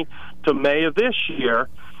 2020 to May of this year.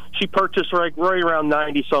 She purchased right around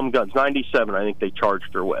 90-some guns, 97 I think they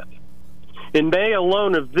charged her with. In May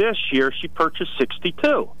alone of this year, she purchased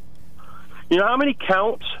 62. You know how many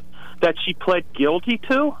counts that she pled guilty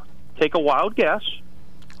to? Take a wild guess.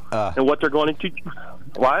 And what they're going to...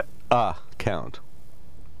 What? Count.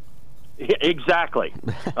 Exactly.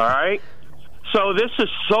 All right? So this is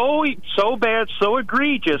so bad, so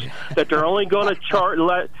egregious that they're only going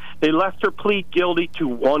to they left her plead guilty to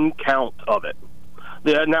 1 count of it.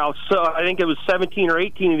 Now, so I think it was 17 or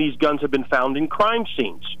 18 of these guns have been found in crime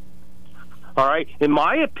scenes. All right? In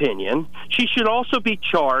my opinion, she should also be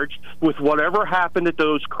charged with whatever happened at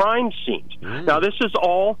those crime scenes. Now, this is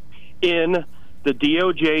all in the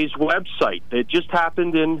DOJ's website. It just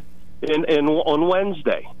happened on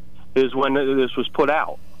Wednesday is when this was put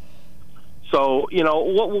out. So,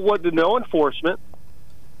 what no enforcement,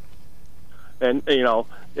 and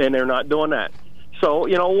they're not doing that. So,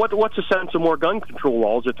 what's the sense of more gun control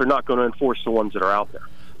laws if they're not going to enforce the ones that are out there,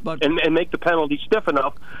 and make the penalty stiff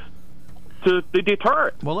enough to deter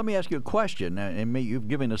it? Well, let me ask you a question, and you've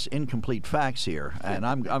given us incomplete facts here, and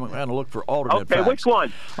I'm going to look for alternate facts. Okay, which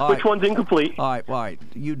one? Which one's incomplete? All right.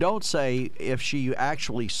 You don't say if she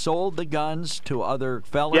actually sold the guns to other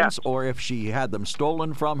felons, or if she had them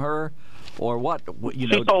stolen from her, or what?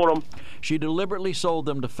 She sold them. She deliberately sold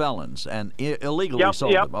them to felons and illegally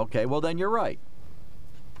sold them. Okay, well then you're right.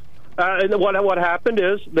 What happened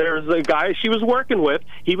is there's a guy she was working with.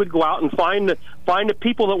 He would go out and find the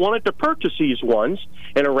people that wanted to purchase these ones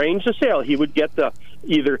and arrange the sale. He would get the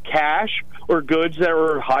either cash or goods that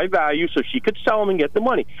were high value, so she could sell them and get the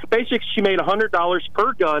money. Basically, she made $100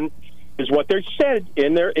 per gun, is what they said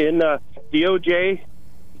in DOJ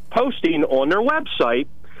posting on their website.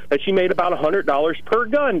 That she made about $100 per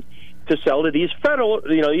gun to sell to these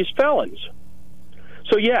these felons.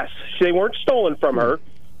 So yes, they weren't stolen from her.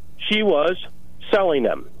 She was selling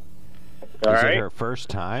them. All right. Is it her first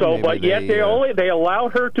time? So, but yet they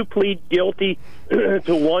allowed her to plead guilty to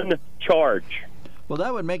 1 charge. Well,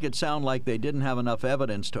 that would make it sound like they didn't have enough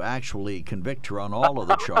evidence to actually convict her on all of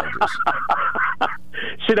the charges.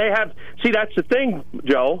 See, that's the thing,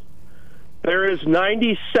 Joe. There is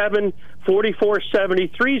 97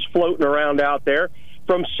 4473s floating around out there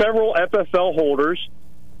from several FFL holders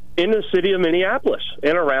in the city of Minneapolis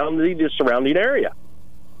and around the surrounding area.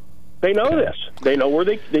 They know this. They know where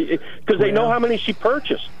because they know how many she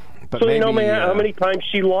purchased. So they know how many times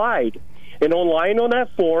she lied. And on lying on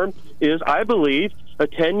that form is, I believe, a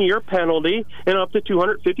 10-year penalty and up to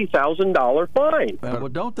 $250,000 fine. Well,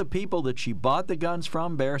 don't the people that she bought the guns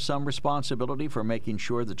from bear some responsibility for making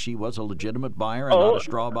sure that she was a legitimate buyer and not a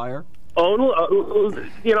straw buyer?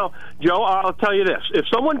 Joe, I'll tell you this. If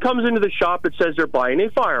someone comes into the shop that says they're buying a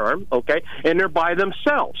firearm, okay, and they're by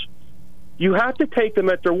themselves, you have to take them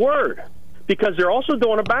at their word because they're also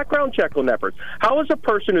doing a background check on that person. How is a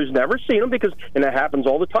person who's never seen them, and that happens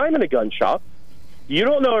all the time in a gun shop, you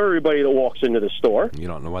don't know everybody that walks into the store. You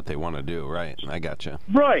don't know what they want to do, right? I got you.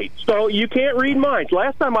 Right. So you can't read minds.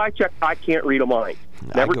 Last time I checked, I can't read a mind.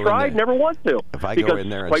 Never tried, never want to. If I because, go in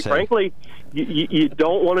there and quite say, frankly, you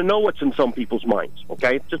don't want to know what's in some people's minds.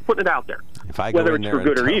 Okay, just putting it out there. If I whether go in it's there for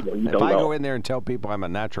good and or evil, you if don't I know. go in there and tell people I'm a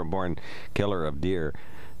natural-born killer of deer,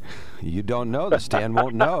 you don't know that Stan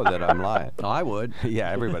won't know that I'm lying. I would. Yeah,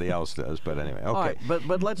 everybody else does. But anyway, okay. All right,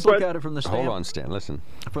 but let's look at it from the Hold on, Stan. Listen.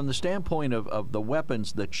 From the standpoint of the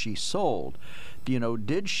weapons that she sold.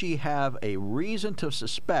 Did she have a reason to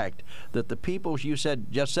suspect that the people just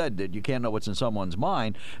said that you can't know what's in someone's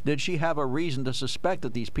mind? Did she have a reason to suspect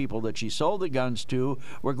that these people that she sold the guns to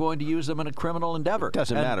were going to use them in a criminal endeavor? It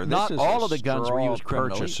doesn't matter. Not this is all of the guns were used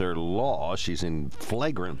criminally. Purchaser law. She's in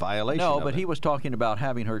flagrant violation. No, of but it. he was talking about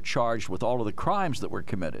having her charged with all of the crimes that were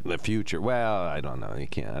committed. The future. Well, I don't know. You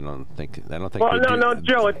can't. I don't think. Well, no,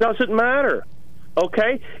 Joe. It doesn't matter.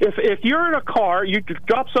 Okay, if you're in a car, you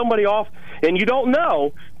drop somebody off, and you don't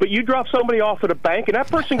know, but you drop somebody off at a bank, and that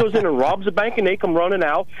person goes in and robs the bank, and they come running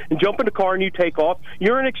out and jump in the car, and you take off.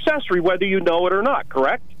 You're an accessory, whether you know it or not.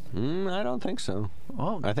 Correct? I don't think so.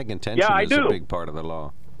 Oh, I think intention is a big part of the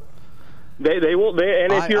law. They will.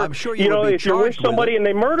 And if you're, I'm sure if you're with somebody and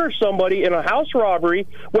they murder somebody in a house robbery,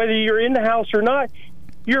 whether you're in the house or not,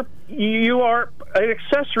 you are an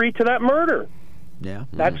accessory to that murder. Yeah,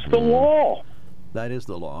 that's the law. That is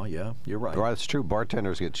the law, yeah. You're right. Well, it's true.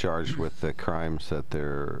 Bartenders get charged with the crimes that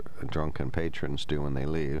their drunken patrons do when they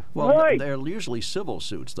leave. Well, they're usually civil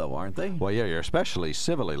suits, though, aren't they? Well, yeah, you're especially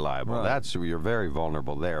civilly liable. Right. You're very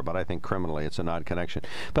vulnerable there, but I think criminally it's an odd connection.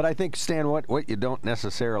 But I think, Stan, what you don't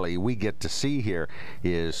necessarily we get to see here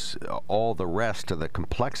is all the rest of the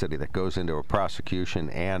complexity that goes into a prosecution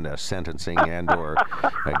and a sentencing and or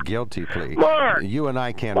a guilty plea. Mark! You and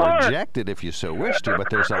I can reject it if you so wish to, but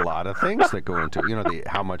there's a lot of things that go into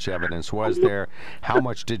how much evidence was there, how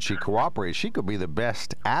much did she cooperate? She could be the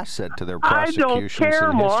best asset to their prosecutions I don't care,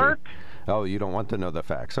 in history. Mark. Oh, you don't want to know the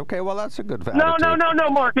facts. Okay, well, that's a good fact. No,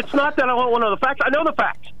 Mark. It's not that I don't want to know the facts. I know the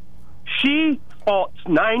facts. She bought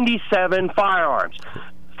 97 firearms,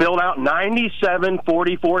 filled out 97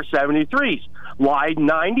 4473s, lied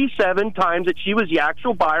 97 times that she was the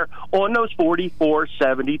actual buyer on those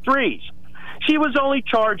 4473s. She was only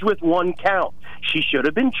charged with one count. She should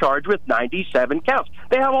have been charged with 97 counts.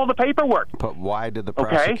 They have all the paperwork. But why did the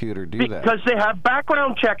prosecutor do that? Because they have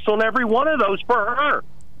background checks on every one of those for her.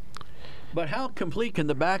 But how complete can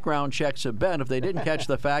the background checks have been if they didn't catch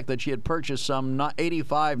the fact that she had purchased some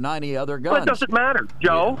 85, 90 other guns? Well, it doesn't matter,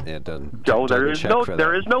 Joe. Yeah, it doesn't. Joe,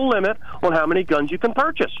 there is no limit on how many guns you can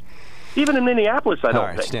purchase. Even in Minneapolis, I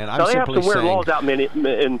don't think. Stan, now, they have some weird laws out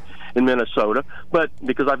in Minnesota, but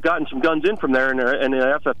because I've gotten some guns in from there in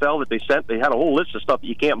the FFL that they sent, they had a whole list of stuff that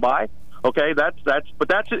you can't buy. Okay, that's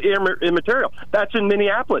immaterial. That's in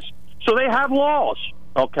Minneapolis, so they have laws.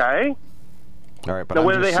 Okay. All right, but now, I'm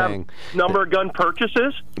whether just they saying have number of gun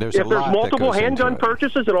purchases, if there's multiple handgun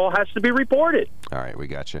purchases, it all has to be reported. All right, we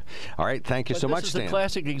got you. All right, thank you so much, Stan. This is a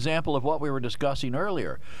classic example of what we were discussing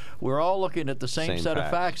earlier. We're all looking at the same set of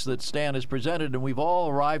facts that Stan has presented, and we've all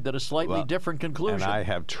arrived at a slightly different conclusion. And I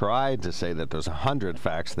have tried to say that there's 100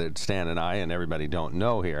 facts that Stan and I and everybody don't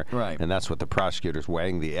know here. Right. And that's what the prosecutor's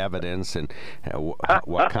weighing the evidence and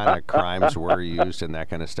what kind of crimes were used and that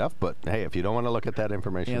kind of stuff. But, hey, if you don't want to look at that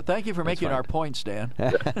information. Yeah, thank you for making our point, Stan.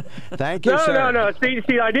 Thank you, sir. No.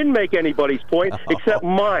 See, I didn't make anybody's point except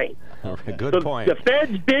mine. Good point. The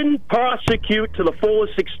feds didn't prosecute to the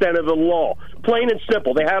fullest extent of the law. Plain and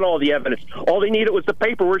simple. They had all the evidence. All they needed was the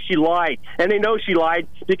paper where she lied. And they know she lied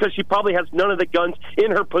because she probably has none of the guns in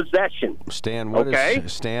her possession. Stan,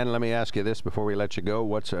 Stan, let me ask you this before we let you go.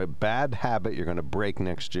 What's a bad habit you're going to break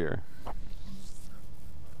next year?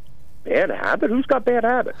 Bad habit? Who's got bad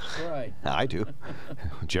habits? Right. I do.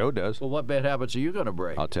 Joe does. Well, what bad habits are you going to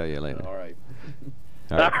break? I'll tell you later. All right.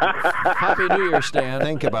 All right. Happy New Year, Stan.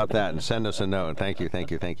 Think about that and send us a note. Thank you. All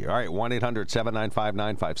right,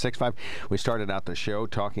 1-800-795-9565. We started out the show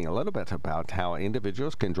talking a little bit about how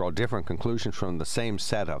individuals can draw different conclusions from the same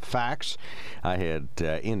set of facts. I had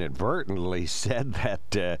inadvertently said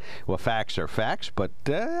that, facts are facts, but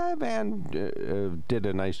Van did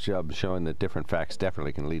a nice job showing that different facts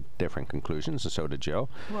definitely can lead to different conclusions, and so did Joe.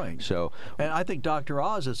 Right. So, and I think Dr.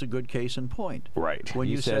 Oz is a good case in point. Right. When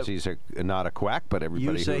he says he's not a quack, but everybody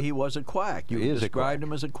you say he was a quack. You described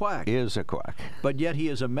him as a quack. Is a quack. But yet he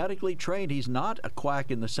is a medically trained. He's not a quack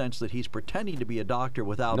in the sense that he's pretending to be a doctor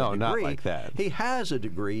without a degree. No, not like that. He has a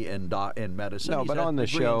degree in medicine. No, He's but had on the a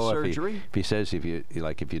degree show, in surgery. if he says if you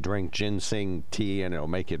drink ginseng tea and it'll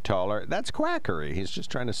make you taller, that's quackery. He's just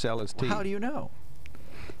trying to sell his tea. How do you know?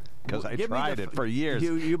 because I tried it for years.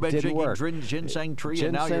 You've been Didn't work. drinking ginseng tree,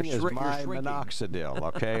 and now you're Ginseng is my shrinking. minoxidil,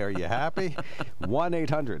 okay? Are you happy?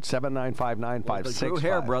 1-800-795-9565. The grew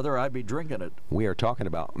hair, brother, I'd be drinking it. We are talking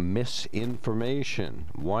about misinformation.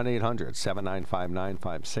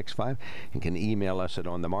 1-800-795-9565. You can email us at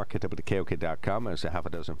onthemarket@KOK.com, as a half a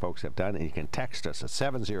dozen folks have done, and you can text us at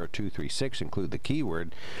 70236. Include the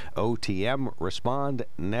keyword OTM. Respond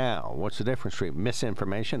now. What's the difference between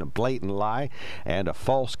misinformation, a blatant lie, and a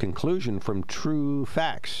false conclusion from true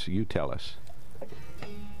facts? You tell us.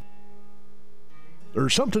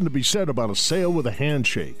 There's something to be said about a sale with a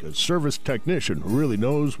handshake, a service technician who really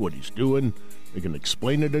knows what he's doing. They can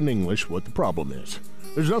explain it in English what the problem is.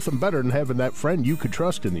 There's nothing better than having that friend you could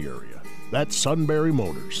trust in the area. That's Sunbury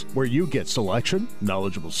Motors, where you get selection,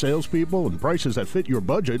 knowledgeable salespeople, and prices that fit your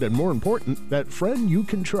budget, and more important, that friend you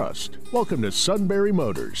can trust. Welcome to Sunbury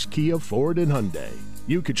Motors, Kia, Ford, and Hyundai.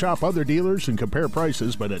 You could shop other dealers and compare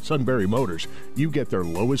prices, but at Sunbury Motors, you get their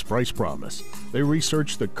lowest price promise. They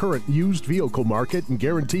research the current used vehicle market and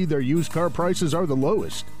guarantee their used car prices are the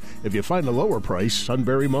lowest. If you find a lower price,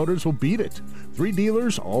 Sunbury Motors will beat it. 3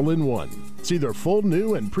 dealers all in one. See their full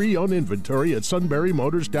new and pre-owned inventory at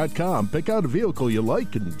sunburymotors.com. Pick out a vehicle you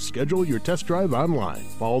like and schedule your test drive online.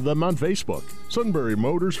 Follow them on Facebook. Sunbury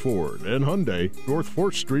Motors Ford and Hyundai, North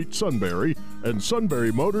 4th Street, Sunbury, and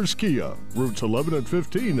Sunbury Motors Kia, routes 11 and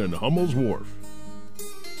 15 in Hummel's Wharf.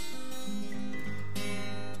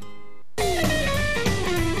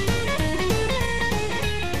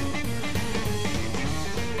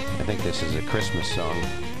 I think this is a Christmas song.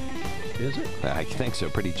 Is it? I think so.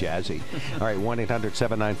 Pretty jazzy. All right,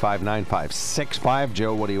 1-800-795-9565.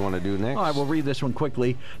 Joe, what do you want to do next? All right, we'll read this one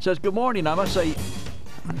quickly. It says, good morning. I must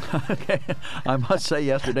say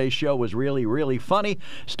yesterday's show was really, really funny.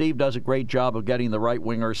 Steve does a great job of getting the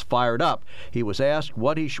right-wingers fired up. He was asked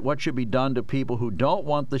what should be done to people who don't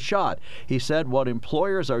want the shot. He said what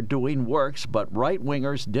employers are doing works, but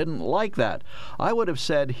right-wingers didn't like that. I would have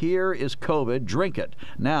said, here is COVID, drink it.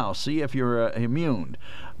 Now, see if you're immune.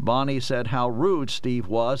 Bonnie said how rude Steve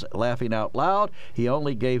was, laughing out loud. He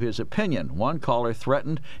only gave his opinion. One caller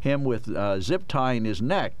threatened him with zip tying his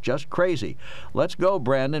neck. Just crazy. Let's go,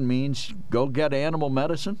 Brandon, means go get animal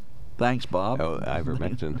medicine. Thanks, Bob. Oh,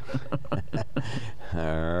 ivermectin.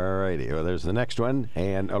 All righty. Well, there's the next one.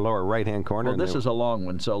 And a lower right-hand corner. Well, this is a long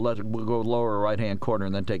one, so we'll go lower right-hand corner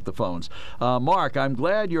and then take the phones. Mark, I'm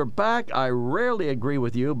glad you're back. I rarely agree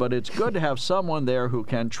with you, but it's good to have someone there who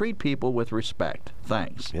can treat people with respect.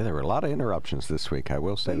 Thanks. Yeah, there were a lot of interruptions this week, I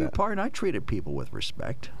will say that. Pardon, I treated people with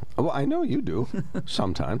respect. Well, I know you do,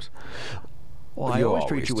 sometimes. Well, I always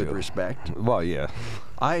treat you with respect. Well, yeah.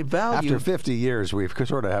 I value... After 50 years, we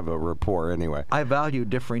sort of have a rapport anyway. I value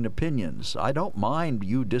differing opinions. I don't mind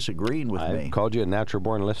you disagreeing with me. I've called you a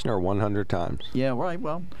natural-born listener 100 times. Yeah, right.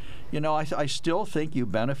 Well, you know, I still think you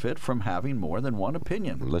benefit from having more than one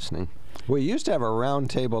opinion. Listening. We used to have a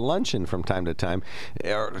round-table luncheon from time to time.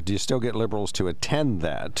 Do you still get liberals to attend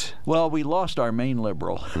that? Well, we lost our main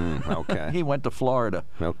liberal. Okay. He went to Florida.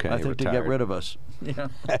 Okay, I think to get rid of us. Yeah.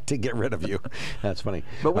 To get rid of you. That's funny.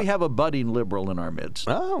 But we have a budding liberal in our midst.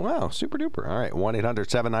 Oh, wow. Super duper. All right.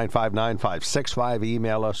 1-800-795-9565.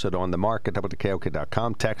 Email us at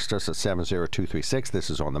onthemark@KOK.com. Text us at 70236.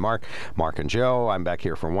 This is On the Mark. Mark and Joe. I'm back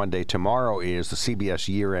here for one day. Tomorrow is the CBS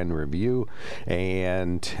year-end review.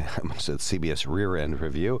 And I almost said CBS rear-end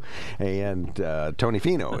review. And Tony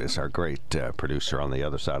Fino is our great producer on the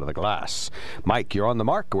other side of the glass. Mike, you're on the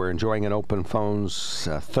mark. We're enjoying an open phones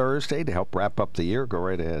Thursday to help wrap up the year. Go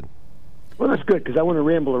right ahead. Well, that's good, because I want to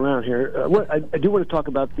ramble around here. I do want to talk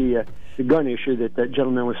about the gun issue that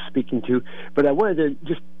gentleman was speaking to, but I wanted to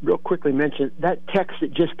just real quickly mention that text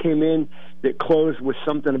that just came in that closed with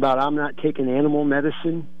something about I'm not taking animal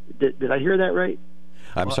medicine. Did I hear that right?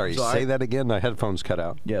 I'm sorry. Say that again. My headphones cut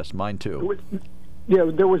out. Yes, mine too.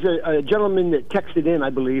 Yeah, there was a gentleman that texted in,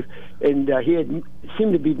 I believe, and he had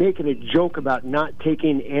seemed to be making a joke about not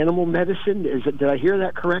taking animal medicine. Did I hear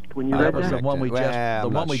that correct when you read that? The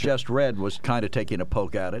one we just read was kind of taking a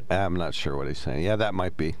poke at it. I'm not sure what he's saying. Yeah, that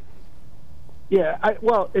might be. Yeah,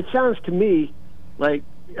 well, it sounds to me like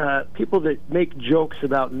people that make jokes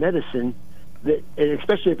about medicine, and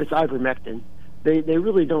especially if it's ivermectin, they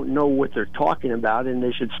really don't know what they're talking about, and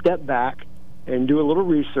they should step back and do a little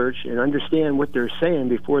research and understand what they're saying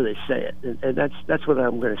before they say it. And that's what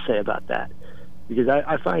I'm going to say about that, because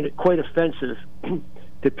I find it quite offensive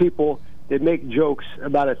to people that make jokes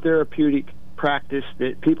about a therapeutic practice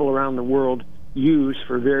that people around the world use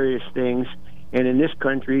for various things, and in this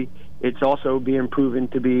country it's also being proven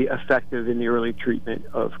to be effective in the early treatment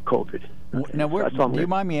of COVID. Now, That's all do you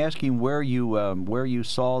mind me asking where you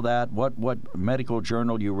saw that? What medical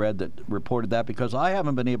journal you read that reported that? Because I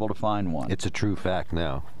haven't been able to find one. It's a true fact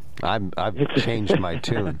now. I've changed my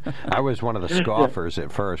tune. I was one of the scoffers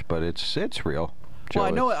at first, but it's real. Well,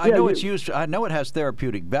 I know it's used. I know it has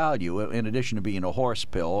therapeutic value in addition to being a horse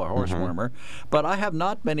pill or horse warmer. But I have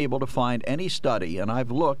not been able to find any study, and I've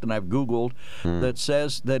looked and I've Googled that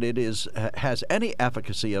says that it has any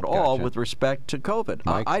efficacy at all with respect to COVID.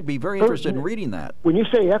 I'd be very interested in reading that. When you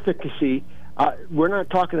say efficacy, we're not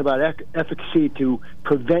talking about efficacy to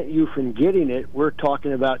prevent you from getting it. We're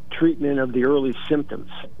talking about treatment of the early symptoms,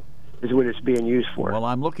 is what it's being used for. Well,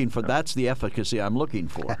 I'm looking for. That's the efficacy I'm looking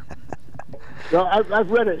for. Well,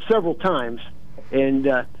 I've read it several times, and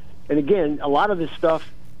again, a lot of this stuff,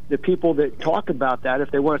 the people that talk about that,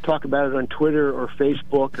 if they want to talk about it on Twitter or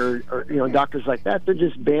Facebook or doctors like that, they're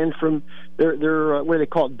just banned from their what do they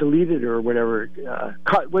call it, deleted or whatever.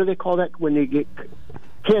 What do they call that when they get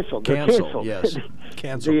canceled? Canceled, yes.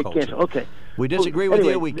 Cancel culture. Canceled. Okay. We disagree with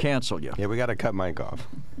you. We cancel you. Yeah, we got to cut Mike off.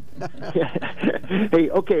 Hey,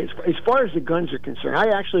 okay. As far as the guns are concerned,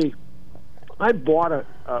 I bought a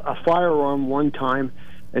firearm one time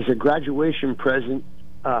as a graduation present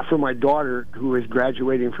for my daughter who was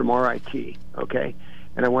graduating from RIT, okay?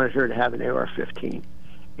 And I wanted her to have an AR-15.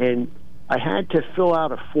 And I had to fill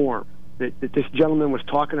out a form that this gentleman was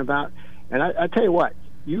talking about. And I tell you what,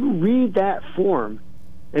 you read that form,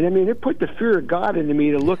 and I mean, it put the fear of God into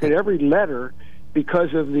me to look at every letter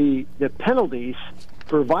because of the penalties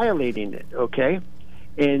for violating it, okay?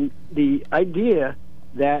 And the idea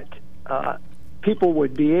that people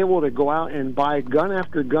would be able to go out and buy gun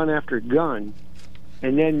after gun after gun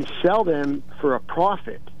and then sell them for a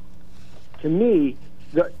profit, to me,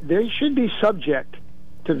 they should be subject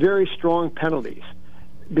to very strong penalties.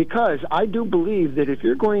 Because I do believe that if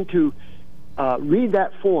you're going to read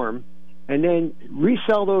that form and then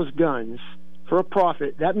resell those guns for a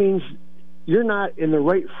profit, that means you're not in the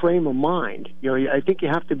right frame of mind. I think you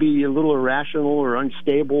have to be a little irrational or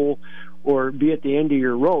unstable or be at the end of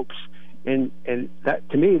your ropes. And that,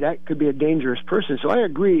 to me, that could be a dangerous person. So I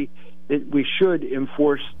agree that we should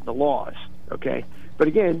enforce the laws, okay? But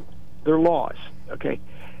again, they're laws, okay?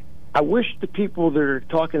 I wish the people that are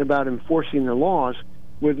talking about enforcing the laws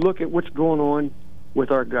would look at what's going on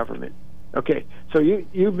with our government. Okay, so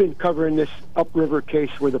you've been covering this upriver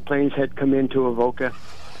case where the planes had come into Avoca.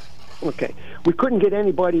 Okay, we couldn't get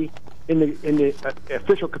anybody in the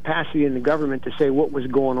official capacity in the government to say what was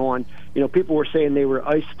going on. People were saying they were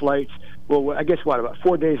ICE flights. Well, I guess about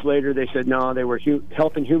 4 days later they said no, they were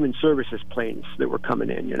Health and Human Services planes that were coming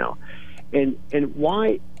in. And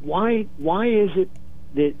why is it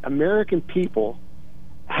that American people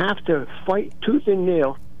have to fight tooth and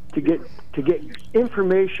nail to get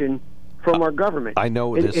information from our government? I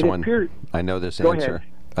know this one. I know this Go answer.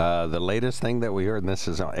 ahead. The latest thing that we heard, and this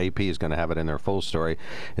is AP is going to have it in their full story,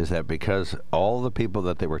 is that because all the people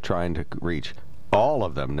that they were trying to reach, all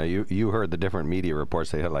of them, now you heard the different media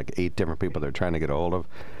reports, they had like 8 different people they're trying to get a hold of,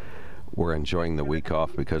 were enjoying the week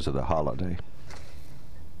off because of the holiday.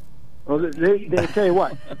 Well, they tell you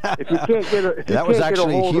what, if you can't get a, that was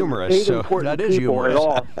actually humorous. So that is humorous at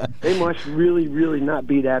all. They must really, really not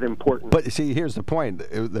be that important. But see, here's the point.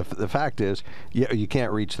 The fact is, you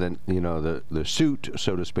can't reach the suit,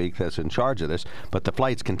 so to speak, that's in charge of this. But the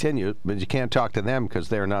flights continue, but you can't talk to them because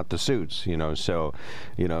they're not the suits. So,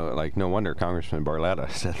 like no wonder Congressman Barletta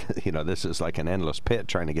said, this is like an endless pit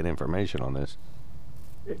trying to get information on this.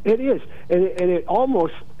 It is, and it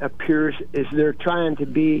almost appears as they're trying to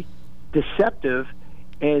be deceptive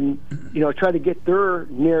and try to get their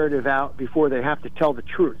narrative out before they have to tell the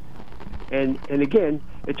truth. And again,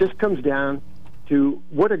 it just comes down to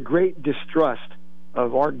what a great distrust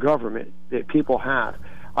of our government that people have.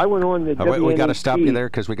 I went on the WNEP. We got to stop you there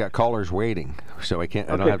because we got callers waiting, so I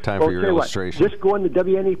don't have time for your illustration. Just go on the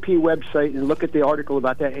WNEP website and look at the article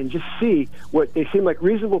about that and just see what they seem like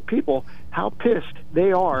reasonable people, how pissed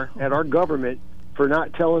they are at our government for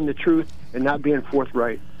not telling the truth and not being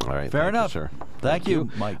forthright. All right. Fair enough. Sir. Thank you,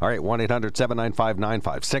 Mike. All right,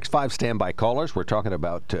 1-800-795-9565. Standby callers. We're talking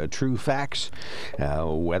about true facts,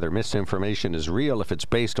 whether misinformation is real, if it's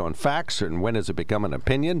based on facts, and when does it become an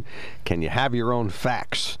opinion? Can you have your own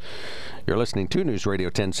facts? You're listening to News Radio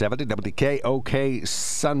 1070, WKOK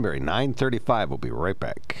Sunbury, 935. We'll be right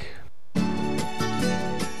back.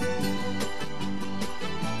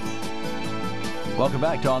 Welcome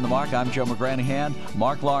back to On the Mark. I'm Joe McGranahan.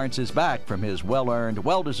 Mark Lawrence is back from his well-earned,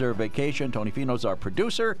 well-deserved vacation. Tony Fino's our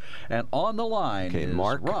producer. And on the line is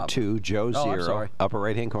Mark Rob. 2, Joe 0, upper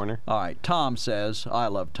right-hand corner. All right, Tom says, I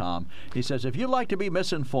love Tom. He says, if you'd like to be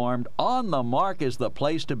misinformed, On the Mark is the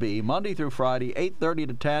place to be. Monday through Friday, 8:30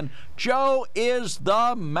 to 10. Joe is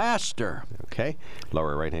the master. Okay,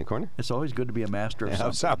 lower right-hand corner. It's always good to be a master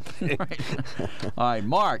of something. Right. All right,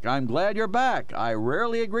 Mark, I'm glad you're back. I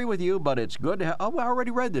rarely agree with you, but it's good to have... Oh, I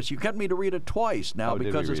already read this. You kept me to read it twice now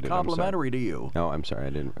because it's complimentary to you. Oh, I'm sorry. I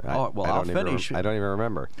didn't. I'll finish. I don't even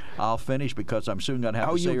remember. I'll finish because I'm soon going to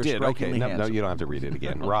have to say you're strikingly handsome. No, you don't have to read it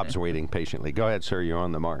again. Rob's waiting patiently. Go ahead, sir. You're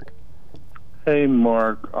on the mark. Hey,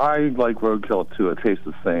 Mark. I like Roadkill, too. It tastes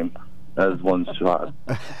the same as one shot.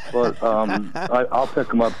 But I'll pick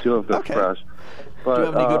them up, too, if they're fresh. But, do you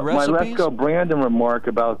have any good recipes? My Let's Go Brandon remark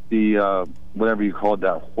about the, whatever you called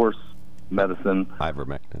that, horse medicine.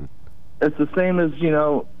 Ivermectin. It's the same as,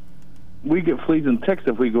 we get fleas and ticks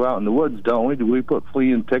if we go out in the woods, don't we? Do we put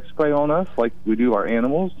flea and tick spray on us like we do our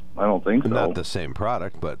animals? I don't think so. Not the same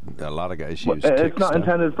product, but a lot of guys use It's not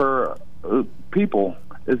intended for people.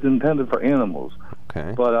 It's intended for animals.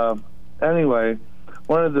 Okay. But anyway,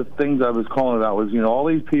 one of the things I was calling about was, all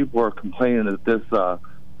these people are complaining that this the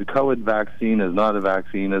COVID vaccine is not a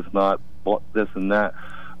vaccine. It's not this and that.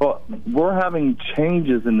 Well, we're having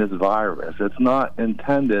changes in this virus. It's not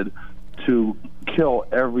intended to kill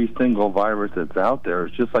every single virus that's out there.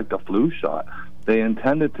 It's just like the flu shot. They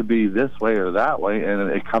intend it to be this way or that way,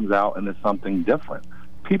 and it comes out and it's something different.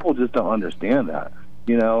 People just don't understand that.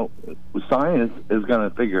 Science is going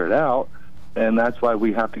to figure it out, and that's why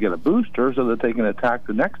we have to get a booster so that they can attack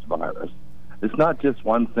the next virus. It's not just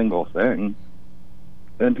one single thing.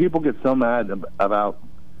 And people get so mad about,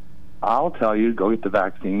 I'll tell you, go get the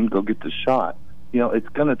vaccine, go get the shot. It's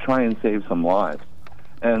going to try and save some lives.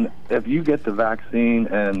 And if you get the vaccine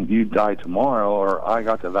and you die tomorrow, or I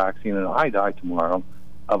got the vaccine and I die tomorrow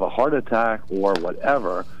of a heart attack or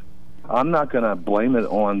whatever, I'm not going to blame it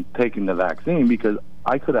on taking the vaccine because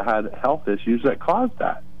I could have had health issues that caused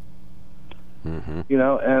that. Mm-hmm.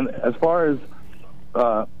 And as far as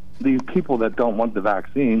these people that don't want the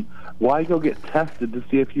vaccine, why go get tested to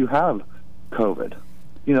see if you have COVID?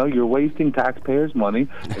 You're wasting taxpayers' money.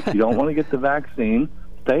 If you don't want to get the vaccine,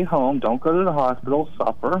 stay home. Don't go to the hospital.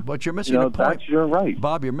 Suffer. But you're missing a point. That's your right.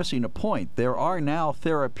 Bob, you're missing a point. There are now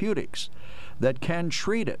therapeutics that can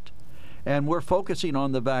treat it. And we're focusing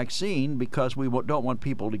on the vaccine because we don't want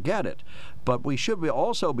people to get it. But we should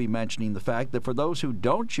also be mentioning the fact that for those who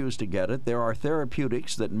don't choose to get it, there are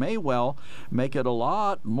therapeutics that may well make it a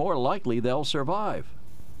lot more likely they'll survive.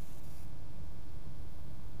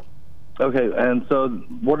 Okay, and so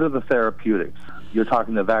what are the therapeutics? You're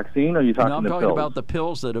talking the vaccine, or are you talking the pills? No, I'm talking about the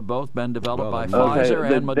pills that have both been developed by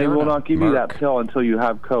Pfizer and Moderna. They will not give you that pill until you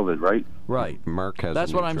have COVID, right? Right. Merck has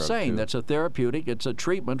That's what I'm drug saying. too. That's a therapeutic. It's a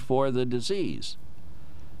treatment for the disease.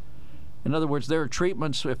 In other words, there are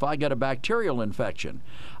treatments if I get a bacterial infection.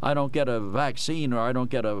 I don't get a vaccine or I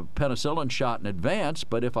don't get a penicillin shot in advance,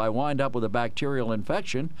 but if I wind up with a bacterial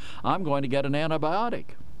infection, I'm going to get an antibiotic.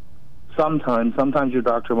 Sometimes your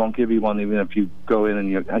doctor won't give you one, even if you go in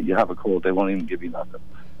and you have a cold. They won't even give you nothing.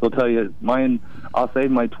 They'll tell you, I'll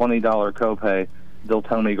save my $20 copay. They'll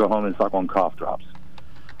tell me to go home and suck on cough drops.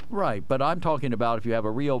 Right, but I'm talking about if you have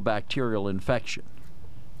a real bacterial infection,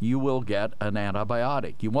 you will get an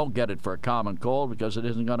antibiotic. You won't get it for a common cold because it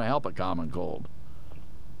isn't going to help a common cold.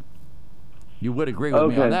 You would agree with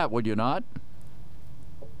me on that, would you not?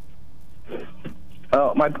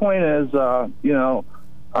 My point is,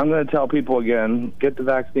 I'm going to tell people again, get the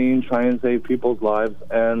vaccine, try and save people's lives.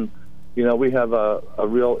 And, we have a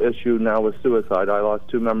real issue now with suicide. I lost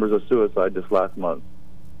 2 members of suicide this last month.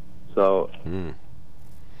 So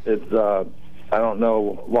it's, I don't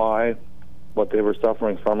know why, what they were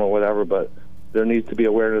suffering from or whatever, but there needs to be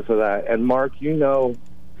awareness of that. And, Mark,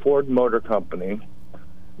 Ford Motor Company,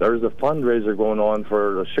 there's a fundraiser going on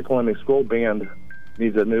for the Shikellamy School Band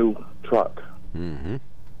needs a new truck. Mm-hmm.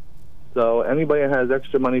 So anybody that has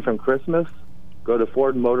extra money from Christmas, go to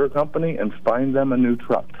Ford Motor Company and find them a new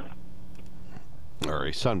truck. Or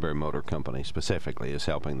a Sunbury Motor Company specifically is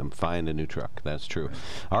helping them find a new truck. That's true.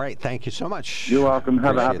 All right, thank you so much. You're welcome.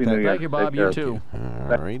 Have a happy New Year. Thank you, Bob. You too.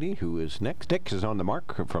 All righty, who is next? Dick is on the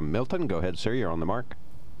mark from Milton. Go ahead, sir. You're on the mark.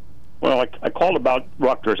 Well, I called about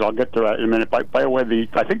Rutgers. I'll get to that in a minute. By the way,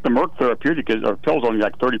 I think the Merck therapeutic pill's only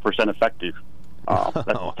like 30% effective. That's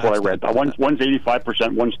what I read. One's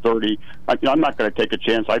 85%, one's 30%. I'm not going to take a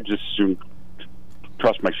chance. I just assume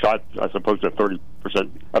trust my shot as opposed to a 30%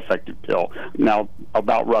 effective pill. Now,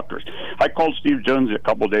 about Rutgers. I called Steve Jones a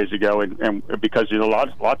couple of days ago, and because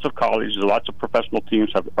lots of colleges, lots of professional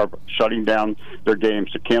teams are shutting down their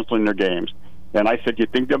games, canceling their games. And I said, you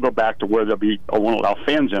think they'll go back to where they won't allow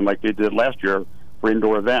fans in like they did last year for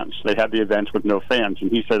indoor events? They had the events with no fans. And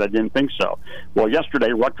he said, I didn't think so. Well,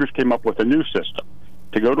 yesterday, Rutgers came up with a new system.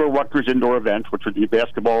 To go to a Rutgers indoor event, which would be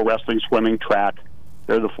basketball, wrestling, swimming, track,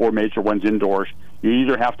 they're the four major ones indoors. You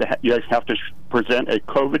either have to present a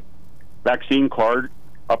COVID vaccine card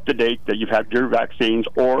up to date that you've had your vaccines,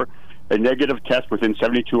 or a negative test within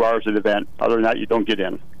 72 hours of the event. Other than that, you don't get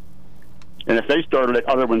in. And if they started it,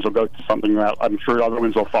 other ones will go to something else. I'm sure other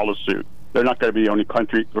ones will follow suit. They're not going to be the only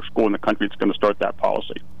country or school in the country that's going to start that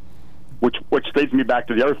policy. Which leads me back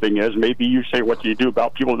to the other thing is, maybe you say, what do you do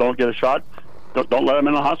about people who don't get a shot? Don't let them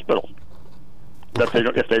in the hospital if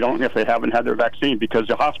they haven't had their vaccine, because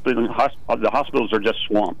the hospitals are just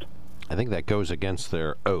swamped. I think that goes against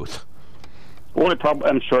their oath. Well,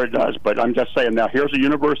 I'm sure it does, but I'm just saying. Now, here's a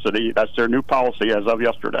university. That's their new policy as of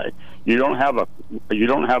yesterday. You don't have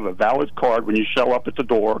a valid card when you show up at the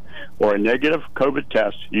door, or a negative COVID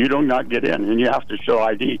test. You do not get in, and you have to show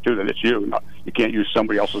ID too that it's you. You can't use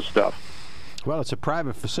somebody else's stuff. Well, it's a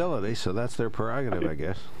private facility, so that's their prerogative, I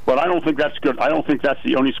guess. But I don't think that's good. I don't think that's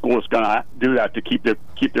the only school that's going to do that to keep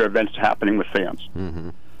their events happening with fans.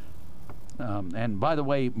 Mm-hmm. And by the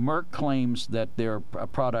way, Merck claims that their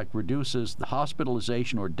product reduces the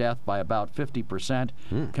hospitalization or death by about 50%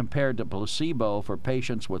 compared to placebo for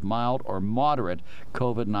patients with mild or moderate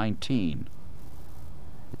COVID-19.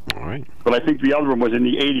 All right. But I think the other one was in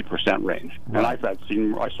the 80% range, and I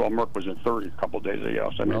saw Merck was at 30 a couple of days ago.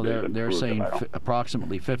 So well, they're saying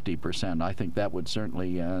approximately 50%. I think that would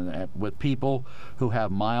certainly with people who have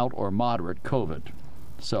mild or moderate COVID.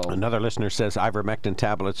 So another listener says ivermectin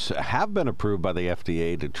tablets have been approved by the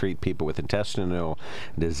FDA to treat people with intestinal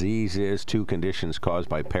diseases, 2 conditions caused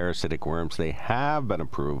by parasitic worms. They have been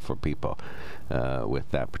approved for people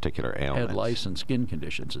with that particular ailment. Head lice and skin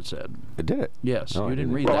conditions, it said. It did it? Yes. Oh, you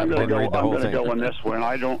didn't read that. that. I'm going to go on this one.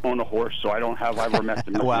 I don't own a horse, so I don't have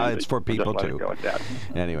ivermectin. Well, it's for people, too.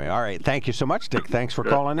 Anyway, all right. Thank you so much, Dick. Thanks for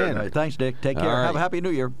calling in. Right, thanks, Dick. Take care. Right. Have a Happy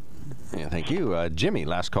New Year. Yeah, thank you. Jimmy,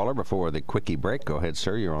 last caller before the quickie break. Go ahead,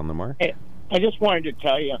 sir. You're on the mark. Hey, I just wanted to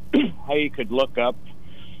tell you how you could look up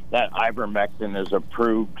that ivermectin is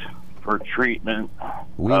approved for treatment.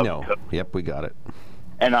 We know. Yep, we got it.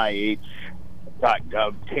 NIH.gov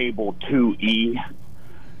Table 2E.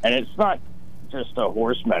 And it's not just a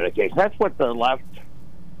horse medication. That's what the left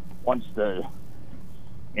wants to,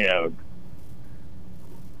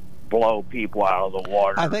 blow people out of the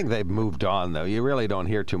water. I think they've moved on, though. You really don't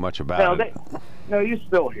hear too much about it. No, you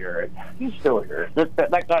still hear it.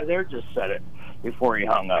 That guy there just said it before he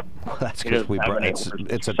hung up. Well, that's because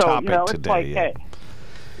it's a so, topic it's today. Like,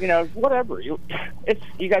 hey, whatever. You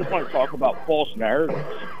guys want to talk about false narratives?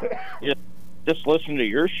 Just listen to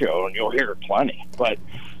your show and you'll hear plenty. But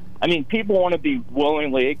I mean, people want to be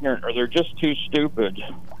willingly ignorant, or they're just too stupid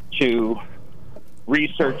to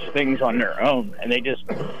research things on their own, and they just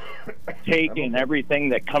take in everything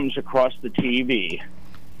that comes across the TV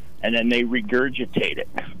and then they regurgitate it.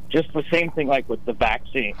 Just the same thing like with the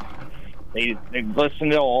vaccine. They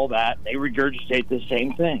listen to all that, they regurgitate the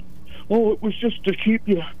same thing. Oh, it was just to keep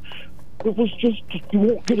you. It was just you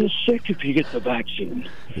won't get as sick if you get the vaccine.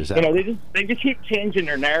 They just keep changing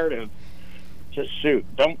their narrative to suit.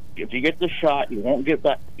 If you get the shot, you won't get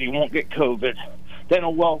COVID. Then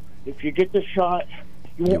if you get the shot,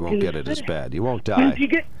 you won't get it as bad. You won't die.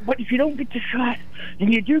 But if you don't get the shot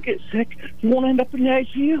and you do get sick, you won't end up in the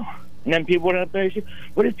ICU. And then people end up in the ICU.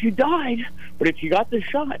 But if you got the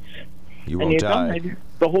shots, you won't die. Died,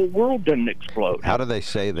 the whole world doesn't explode. How do they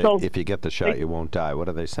say that if you get the shot, you won't die? What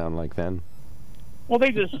do they sound like then? Well,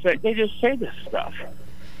 they just say this stuff.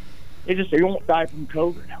 They just say you won't die from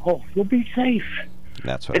COVID. Oh, you'll be safe.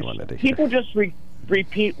 That's what I wanted to hear. People just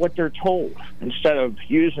repeat what they're told instead of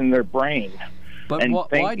using their brain. But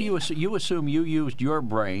why do you assume you used your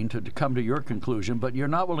brain to come to your conclusion, but you're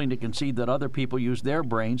not willing to concede that other people use their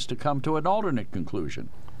brains to come to an alternate conclusion?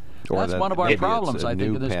 That's one of our problems, I think,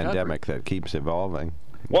 in this country. It's a new pandemic that keeps evolving.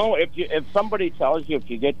 Well, if somebody tells you if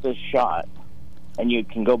you get this shot and you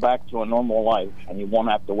can go back to a normal life and you won't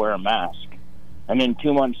have to wear a mask, and then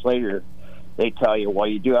 2 months later they tell you, well,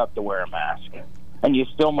 you do have to wear a mask, and you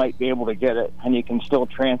still might be able to get it, and you can still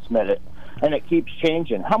transmit it, and it keeps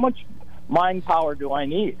changing. How much mind power do I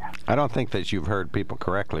need? I don't think that you've heard people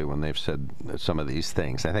correctly when they've said some of these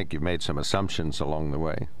things. I think you've made some assumptions along the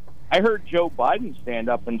way. I heard Joe Biden stand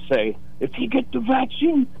up and say, if you get the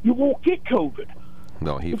vaccine, you won't get COVID.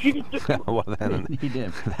 No, he. Well, then he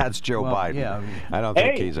did. That's Joe Biden. Yeah. I don't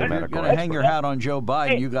think he's a medical. You're going to hang your hat on Joe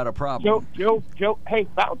Biden, you got a problem. Joe. Hey,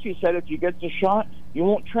 Fauci said if you get the shot, you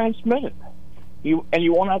won't transmit it. You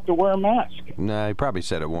won't have to wear a mask. No, he probably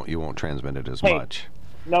said you won't transmit it as Hey, much.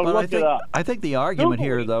 No, But look it up. I think the argument Google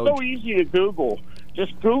here, though. It's so easy to Google.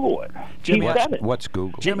 Just Google it. Jimmy, He said it. What's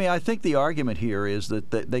Google? Jimmy, I think the argument here is that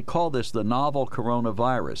they call this the novel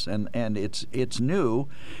coronavirus, and it's new,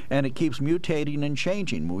 and it keeps mutating and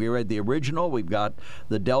changing. We read the original, we've got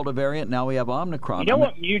the Delta variant, now we have Omicron. You know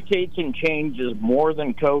what mutates and changes more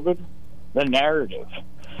than COVID? The narrative.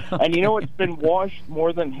 And you know what's been washed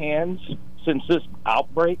more than hands since this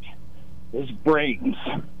outbreak? Is brains.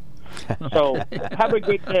 So have a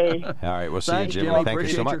good day. All right, we'll see Thanks, you, Jimmy. Jimmy. Thank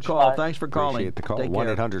Appreciate you so much. your call. Thanks for calling. Appreciate the call. Take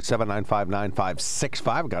care.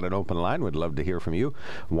 1-800-795-9565. Got an open line. We'd love to hear from you.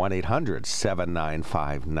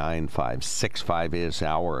 1-800-795-9565 is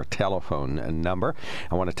our telephone number.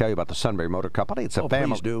 I want to tell you about the Sunbury Motor Company. It's a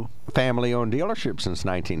family-owned dealership since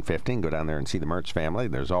 1915. Go down there and see the Mertz family.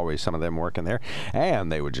 There's always some of them working there, and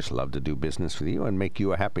they would just love to do business with you and make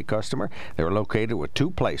you a happy customer. They're located with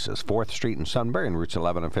two places, 4th Street in Sunbury and routes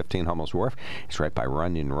 11 and 15 Hummels Wharf. It's right by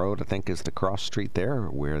Runyon Road, I think, is the cross street there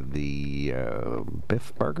where the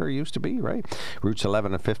Biff Burger used to be, right? Routes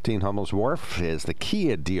 11 and 15 Hummels Wharf is the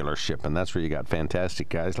Kia dealership, and that's where you got fantastic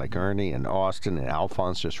guys like Ernie and Austin and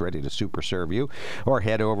Alphonse just ready to super serve you. Or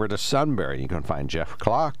head over to Sunbury. You can find Jeff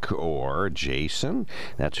Clark or Jason.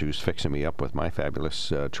 That's who's fixing me up with my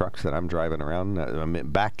fabulous trucks that I'm driving around. I'm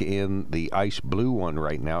back in the ice blue one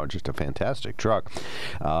right now. Just a fantastic truck.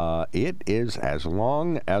 It is as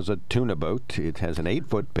long as a tuna boat. It has an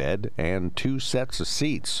 8-foot bed and 2 sets of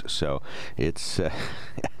seats, so it's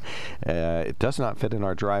it does not fit in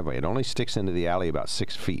our driveway. It only sticks into the alley about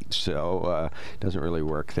 6 feet, so it doesn't really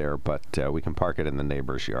work there, but we can park it in the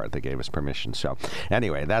neighbor's yard. They gave us permission. So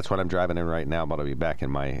anyway, that's what I'm driving in right now, but I'll be back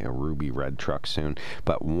in my ruby red truck soon.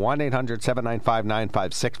 But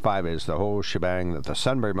 1-800-795-9565 is the whole shebang that the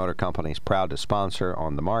Sunbury Motor Company is proud to sponsor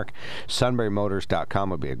on the Mark. SunburyMotors.com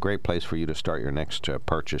would be a great place for you to start your next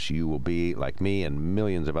purchase. You will be, like me and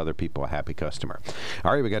millions of other people, a happy customer.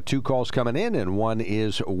 All right, we got 2 calls coming in, and one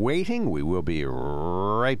is waiting. We will be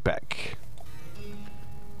right back.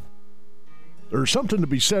 There's something to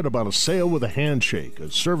be said about a sale with a handshake, a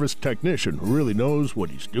service technician who really knows what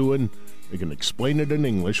he's doing. They can explain it in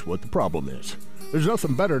English what the problem is. There's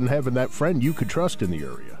nothing better than having that friend you could trust in the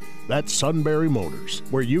area. That's Sunbury Motors,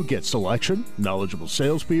 where you get selection, knowledgeable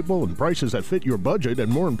salespeople, and prices that fit your budget,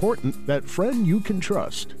 and more important, that friend you can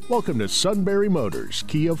trust. Welcome to Sunbury Motors,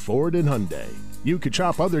 Kia, Ford, and Hyundai. You could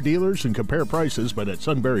shop other dealers and compare prices, but at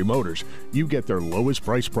Sunbury Motors, you get their lowest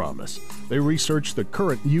price promise. They research the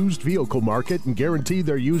current used vehicle market and guarantee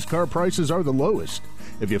their used car prices are the lowest.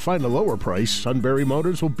 If you find a lower price, Sunbury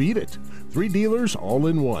Motors will beat it. 3 dealers all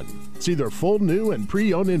in one. See their full new and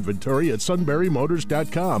pre-owned inventory at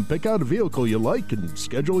sunburymotors.com. Pick out a vehicle you like and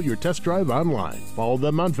schedule your test drive online. Follow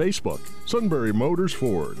them on Facebook. Sunbury Motors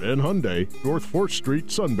Ford and Hyundai, North 4th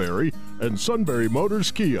Street, Sunbury, and Sunbury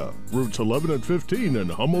Motors Kia, routes 11 and 15 in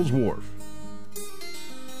Hummels Wharf.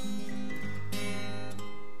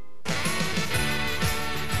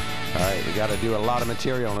 All right, we got to do a lot of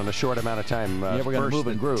material in a short amount of time. Yeah, we're going to move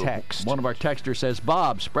and groove. Text. One of our texters says,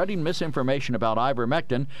 Bob, spreading misinformation about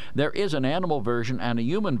ivermectin. There is an animal version and a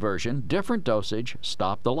human version. Different dosage.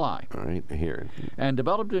 Stop the lie. All right, here. And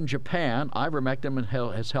developed in Japan, ivermectin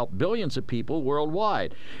has helped billions of people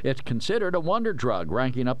worldwide. It's considered a wonder drug,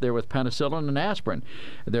 ranking up there with penicillin and aspirin.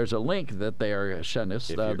 There's a link that they are sending us.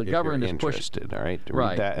 The government is interested, all right?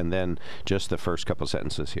 Right. Read that, and then just the first couple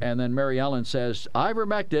sentences here. And then Mary Ellen says,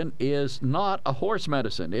 ivermectin is not a horse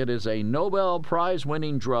medicine. It is a Nobel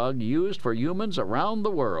Prize-winning drug used for humans around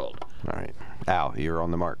the world. All right. Al, you're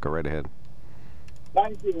on the mark. Go right ahead.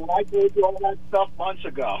 Thank you. And I told you all that stuff months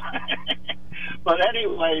ago. But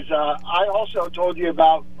anyways, I also told you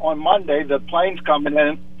about on Monday the planes coming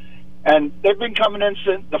in. And they've been coming in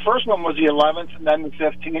since the first one was the 11th and then the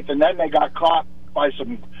 15th. And then they got caught by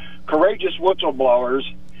some courageous whistleblowers.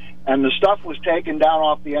 And the stuff was taken down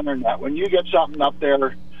off the internet. When you get something up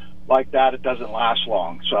there like that, it doesn't last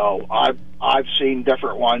long. So I've seen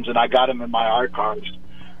different ones, and I got them in my archives.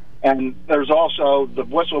 And there's also the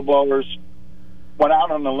whistleblowers went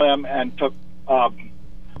out on the limb and took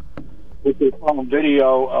with their phone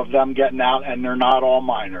video of them getting out, and they're not all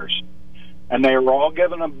minors. And they were all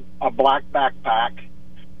given a black backpack,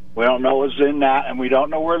 We don't know what's in that, and we don't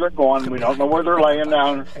know where they're going. We don't know where they're laying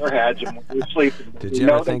down their heads and we're sleeping. Did you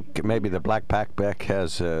ever think maybe the black backpack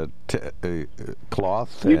has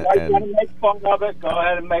cloth you might want to make fun of it. Go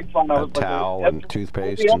ahead and make fun of it. A towel and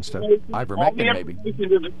toothpaste and stuff? Ivermectin, maybe.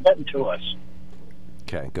 Isn't getting to us.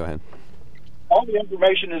 Okay, go ahead. All the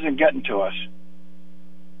information isn't getting to us.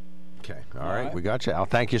 Okay, all right, we got you, Al.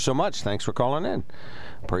 Thank you so much. Thanks for calling in.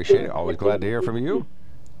 Appreciate it. Always glad to hear from you.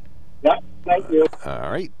 Yeah, thank you.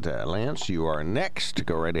 All right, Lance, you are next.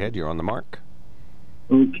 Go right ahead. You're on the mark.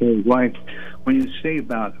 Okay, like when you say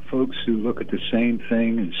about folks who look at the same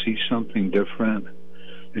thing and see something different,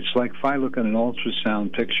 it's like if I look at an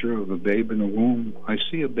ultrasound picture of a babe in the womb, I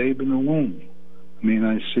see a babe in the womb. I mean,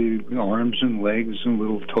 I see arms and legs and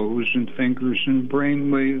little toes and fingers and brain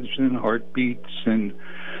waves and heartbeats and,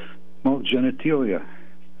 well, genitalia.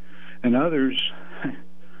 And others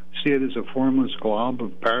see it as a formless glob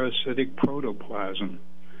of parasitic protoplasm.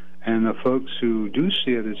 And the folks who do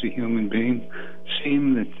see it as a human being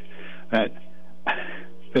seem that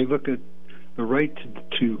they look at the right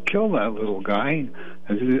to kill that little guy.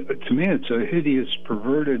 To me, it's a hideous,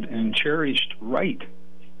 perverted, and cherished right.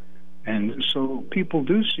 And so people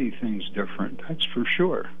do see things different, that's for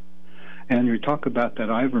sure. And you talk about that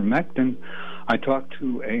ivermectin. I talked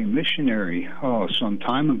to a missionary some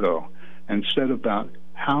time ago and said about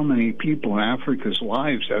how many people in Africa's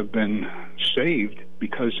lives have been saved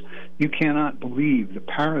because you cannot believe the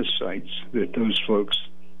parasites that those folks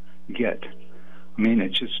get. I mean,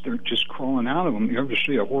 they're just crawling out of them. You ever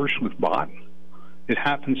see a horse with bottom? It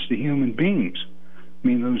happens to human beings. I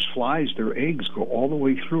mean, those flies, their eggs go all the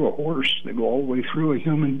way through a horse. They go all the way through a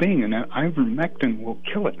human being, and that ivermectin will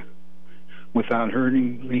kill it without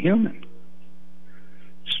hurting the human.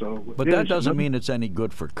 But that doesn't mean it's any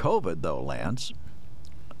good for COVID, though, Lance.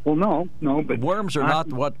 Well, no, but worms are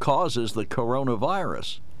not what causes the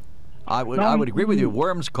coronavirus. I would agree with you.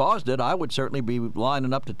 Worms caused it. I would certainly be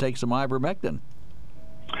lining up to take some ivermectin.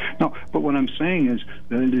 No, but what I'm saying is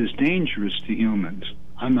that it is dangerous to humans.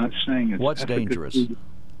 I'm not saying it's What's dangerous?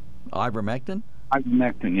 Ivermectin?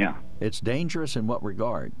 Ivermectin, yeah. It's dangerous in what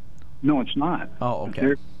regard? No, it's not. Oh,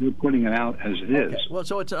 okay. They're putting it out as it is. Well,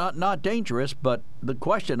 so it's not dangerous, but the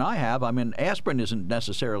question I have, I mean, aspirin isn't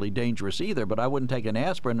necessarily dangerous either, but I wouldn't take an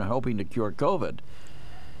aspirin hoping to cure COVID.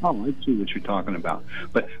 Oh, I see what you're talking about.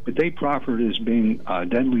 But they proffer it as being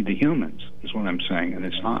deadly to humans, is what I'm saying, and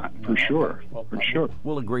it's not, for sure. Well, for sure.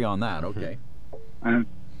 We'll agree on that, okay.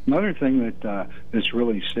 Another thing that's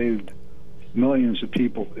really saved millions of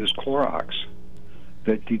people is Clorox,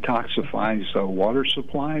 that detoxifies water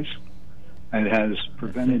supplies. And it has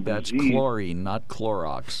prevented that's disease. Chlorine, not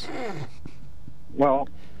Clorox. Well,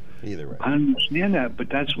 either way. I understand that, but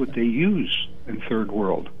that's what they use in third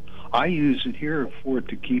world. I use it here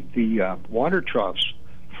to keep the water troughs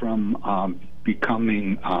from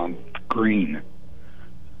becoming green.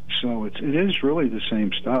 So it is really the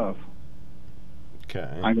same stuff.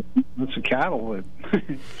 Okay. It's a cattle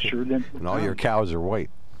that sure didn't. And all your cows are white.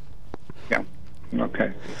 Yeah.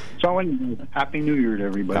 Okay. So, Happy New Year to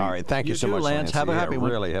everybody. All right. Thank you so much, Lance. Have a happy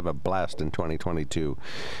one. Really have a blast in 2022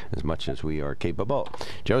 as much as we are capable.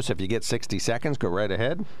 Joseph, you get 60 seconds. Go right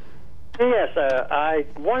ahead. Yes, I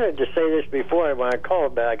wanted to say this before when I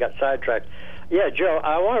called, but I got sidetracked. Yeah, Joe,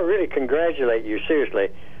 I want to really congratulate you, seriously,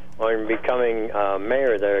 on becoming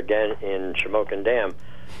mayor there again in Shamokin Dam.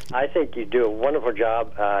 I think you do a wonderful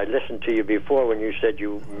job. I listened to you before when you said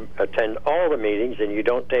you attend all the meetings and you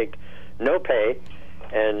don't take no pay,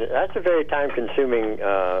 and that's a very time-consuming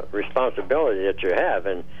responsibility that you have,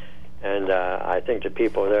 and I think the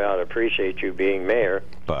people there ought to appreciate you being mayor.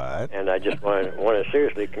 And I just want to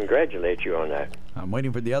seriously congratulate you on that. I'm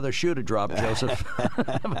waiting for the other shoe to drop, Joseph.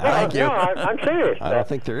 Thank you. No, I'm serious. I don't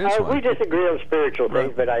think there is one. We disagree on spiritual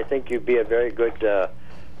things, but I think you'd be a very good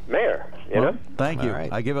mayor. You know? Thank you.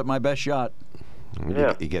 Right. I give it my best shot.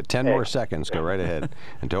 You get 10 more seconds. Go right ahead,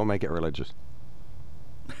 and don't make it religious.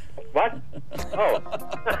 What? Oh.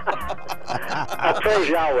 I praise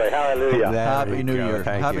Yahweh. Hallelujah. Happy New Year.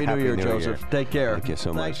 Happy New Year, Joseph. Take care. Thank you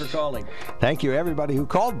so much. Thanks for calling. Thank you, everybody who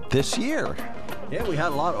called this year. Yeah, we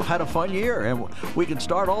had a fun year, and we can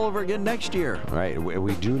start all over again next year. Right.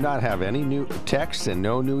 We do not have any new texts and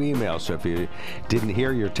no new emails. So if you didn't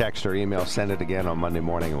hear your text or email, send it again on Monday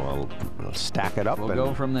morning, and we'll stack it up. We'll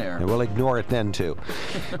go from there. And we'll ignore it then, too.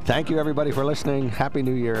 Thank you, everybody, for listening. Happy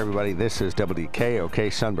New Year, everybody. This is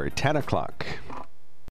WKOK Sunbury, 10 o'clock.